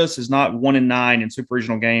 Ole Miss is not 1-9 in Super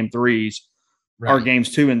Regional game 3s, right, or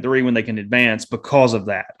games 2 and 3 when they can advance because of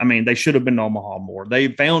that. I mean, they should have been in Omaha more. They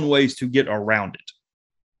found ways to get around it.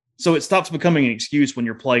 So it stops becoming an excuse when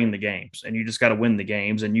you're playing the games and you just got to win the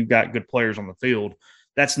games and you've got good players on the field.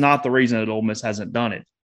 That's not the reason that Ole Miss hasn't done it.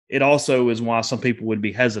 It also is why some people would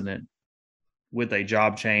be hesitant with a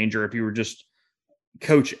job change, or if you were just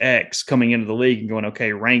Coach X coming into the league and going,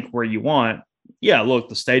 okay, rank where you want. Yeah, look,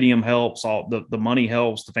 the stadium helps, all the money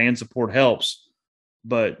helps, the fan support helps,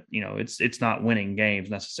 but it's not winning games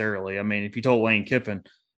necessarily. I mean, if you told Lane Kiffin,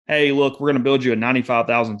 hey, look, we're going to build you a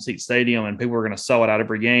 95,000 seat stadium and people are going to sell it out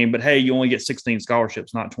every game, but hey, you only get 16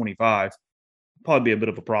 scholarships, not 25, probably be a bit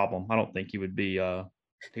of a problem. I don't think he would be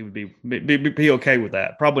be okay with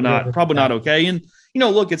that. Probably not okay. And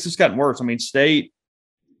look, it's just gotten worse. I mean, State,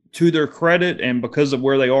 to their credit, and because of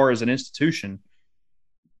where they are as an institution,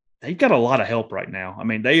 they've got a lot of help right now. I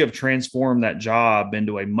mean, they have transformed that job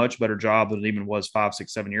into a much better job than it even was 5,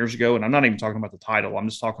 6, 7 years ago. And I'm not even talking about the title. I'm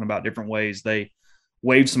just talking about different ways they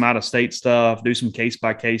waive some out-of-state stuff, do some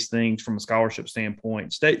case-by-case things from a scholarship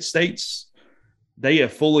standpoint. States, they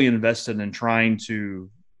have fully invested in trying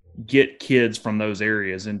to get kids from those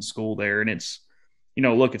areas into school there. And it's,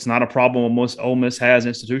 look, it's not a problem Ole Miss has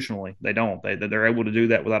institutionally. They don't. They're able to do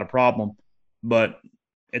that without a problem. But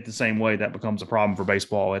at the same way, that becomes a problem for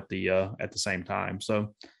baseball at the same time.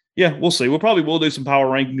 So, yeah, we'll see. We'll do some power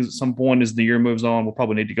rankings at some point as the year moves on. We'll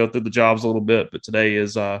probably need to go through the jobs a little bit. But today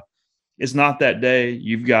is not that day.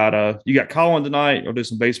 You got Colin tonight. We'll do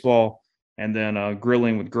some baseball, and then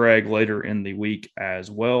grilling with Greg later in the week as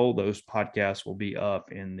well. Those podcasts will be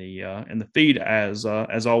up in the feed as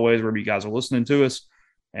always, wherever you guys are listening to us.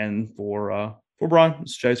 And for Brian,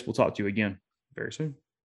 this is Chase. We'll talk to you again very soon.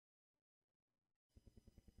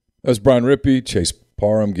 That was Brian Rippee, Chase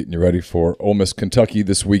Parham getting you ready for Ole Miss, Kentucky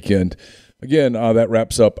this weekend. Again, that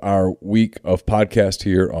wraps up our week of podcast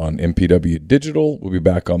here on MPW Digital. We'll be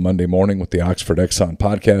back on Monday morning with the Oxford Exxon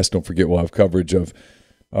podcast. Don't forget, we'll have coverage of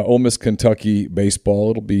Ole Miss, Kentucky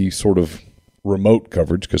baseball. It'll be sort of remote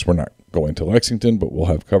coverage because we're not going to Lexington, but we'll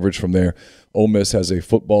have coverage from there. Ole Miss has a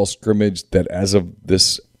football scrimmage that as of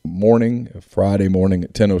this morning, Friday morning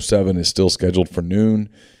at 10:07, is still scheduled for noon.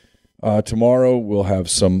 Tomorrow we'll have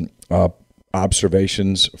some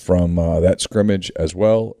observations from that scrimmage as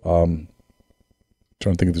well.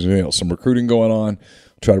 Trying to think if there's anything else. Some recruiting going on.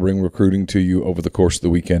 Try to bring recruiting to you over the course of the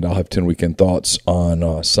weekend. I'll have 10 weekend thoughts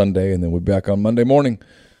on Sunday, and then we'll be back on Monday morning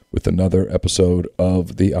with another episode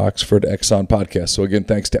of the Oxford Exxon podcast. So again,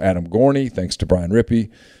 thanks to Adam Gorney, thanks to Brian Rippee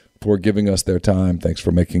for giving us their time. Thanks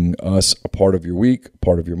for making us a part of your week,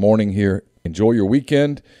 part of your morning here. Enjoy your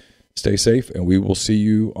weekend. Stay safe, and we will see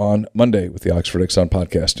you on Monday with the Oxford Exxon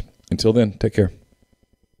podcast. Until then, take care.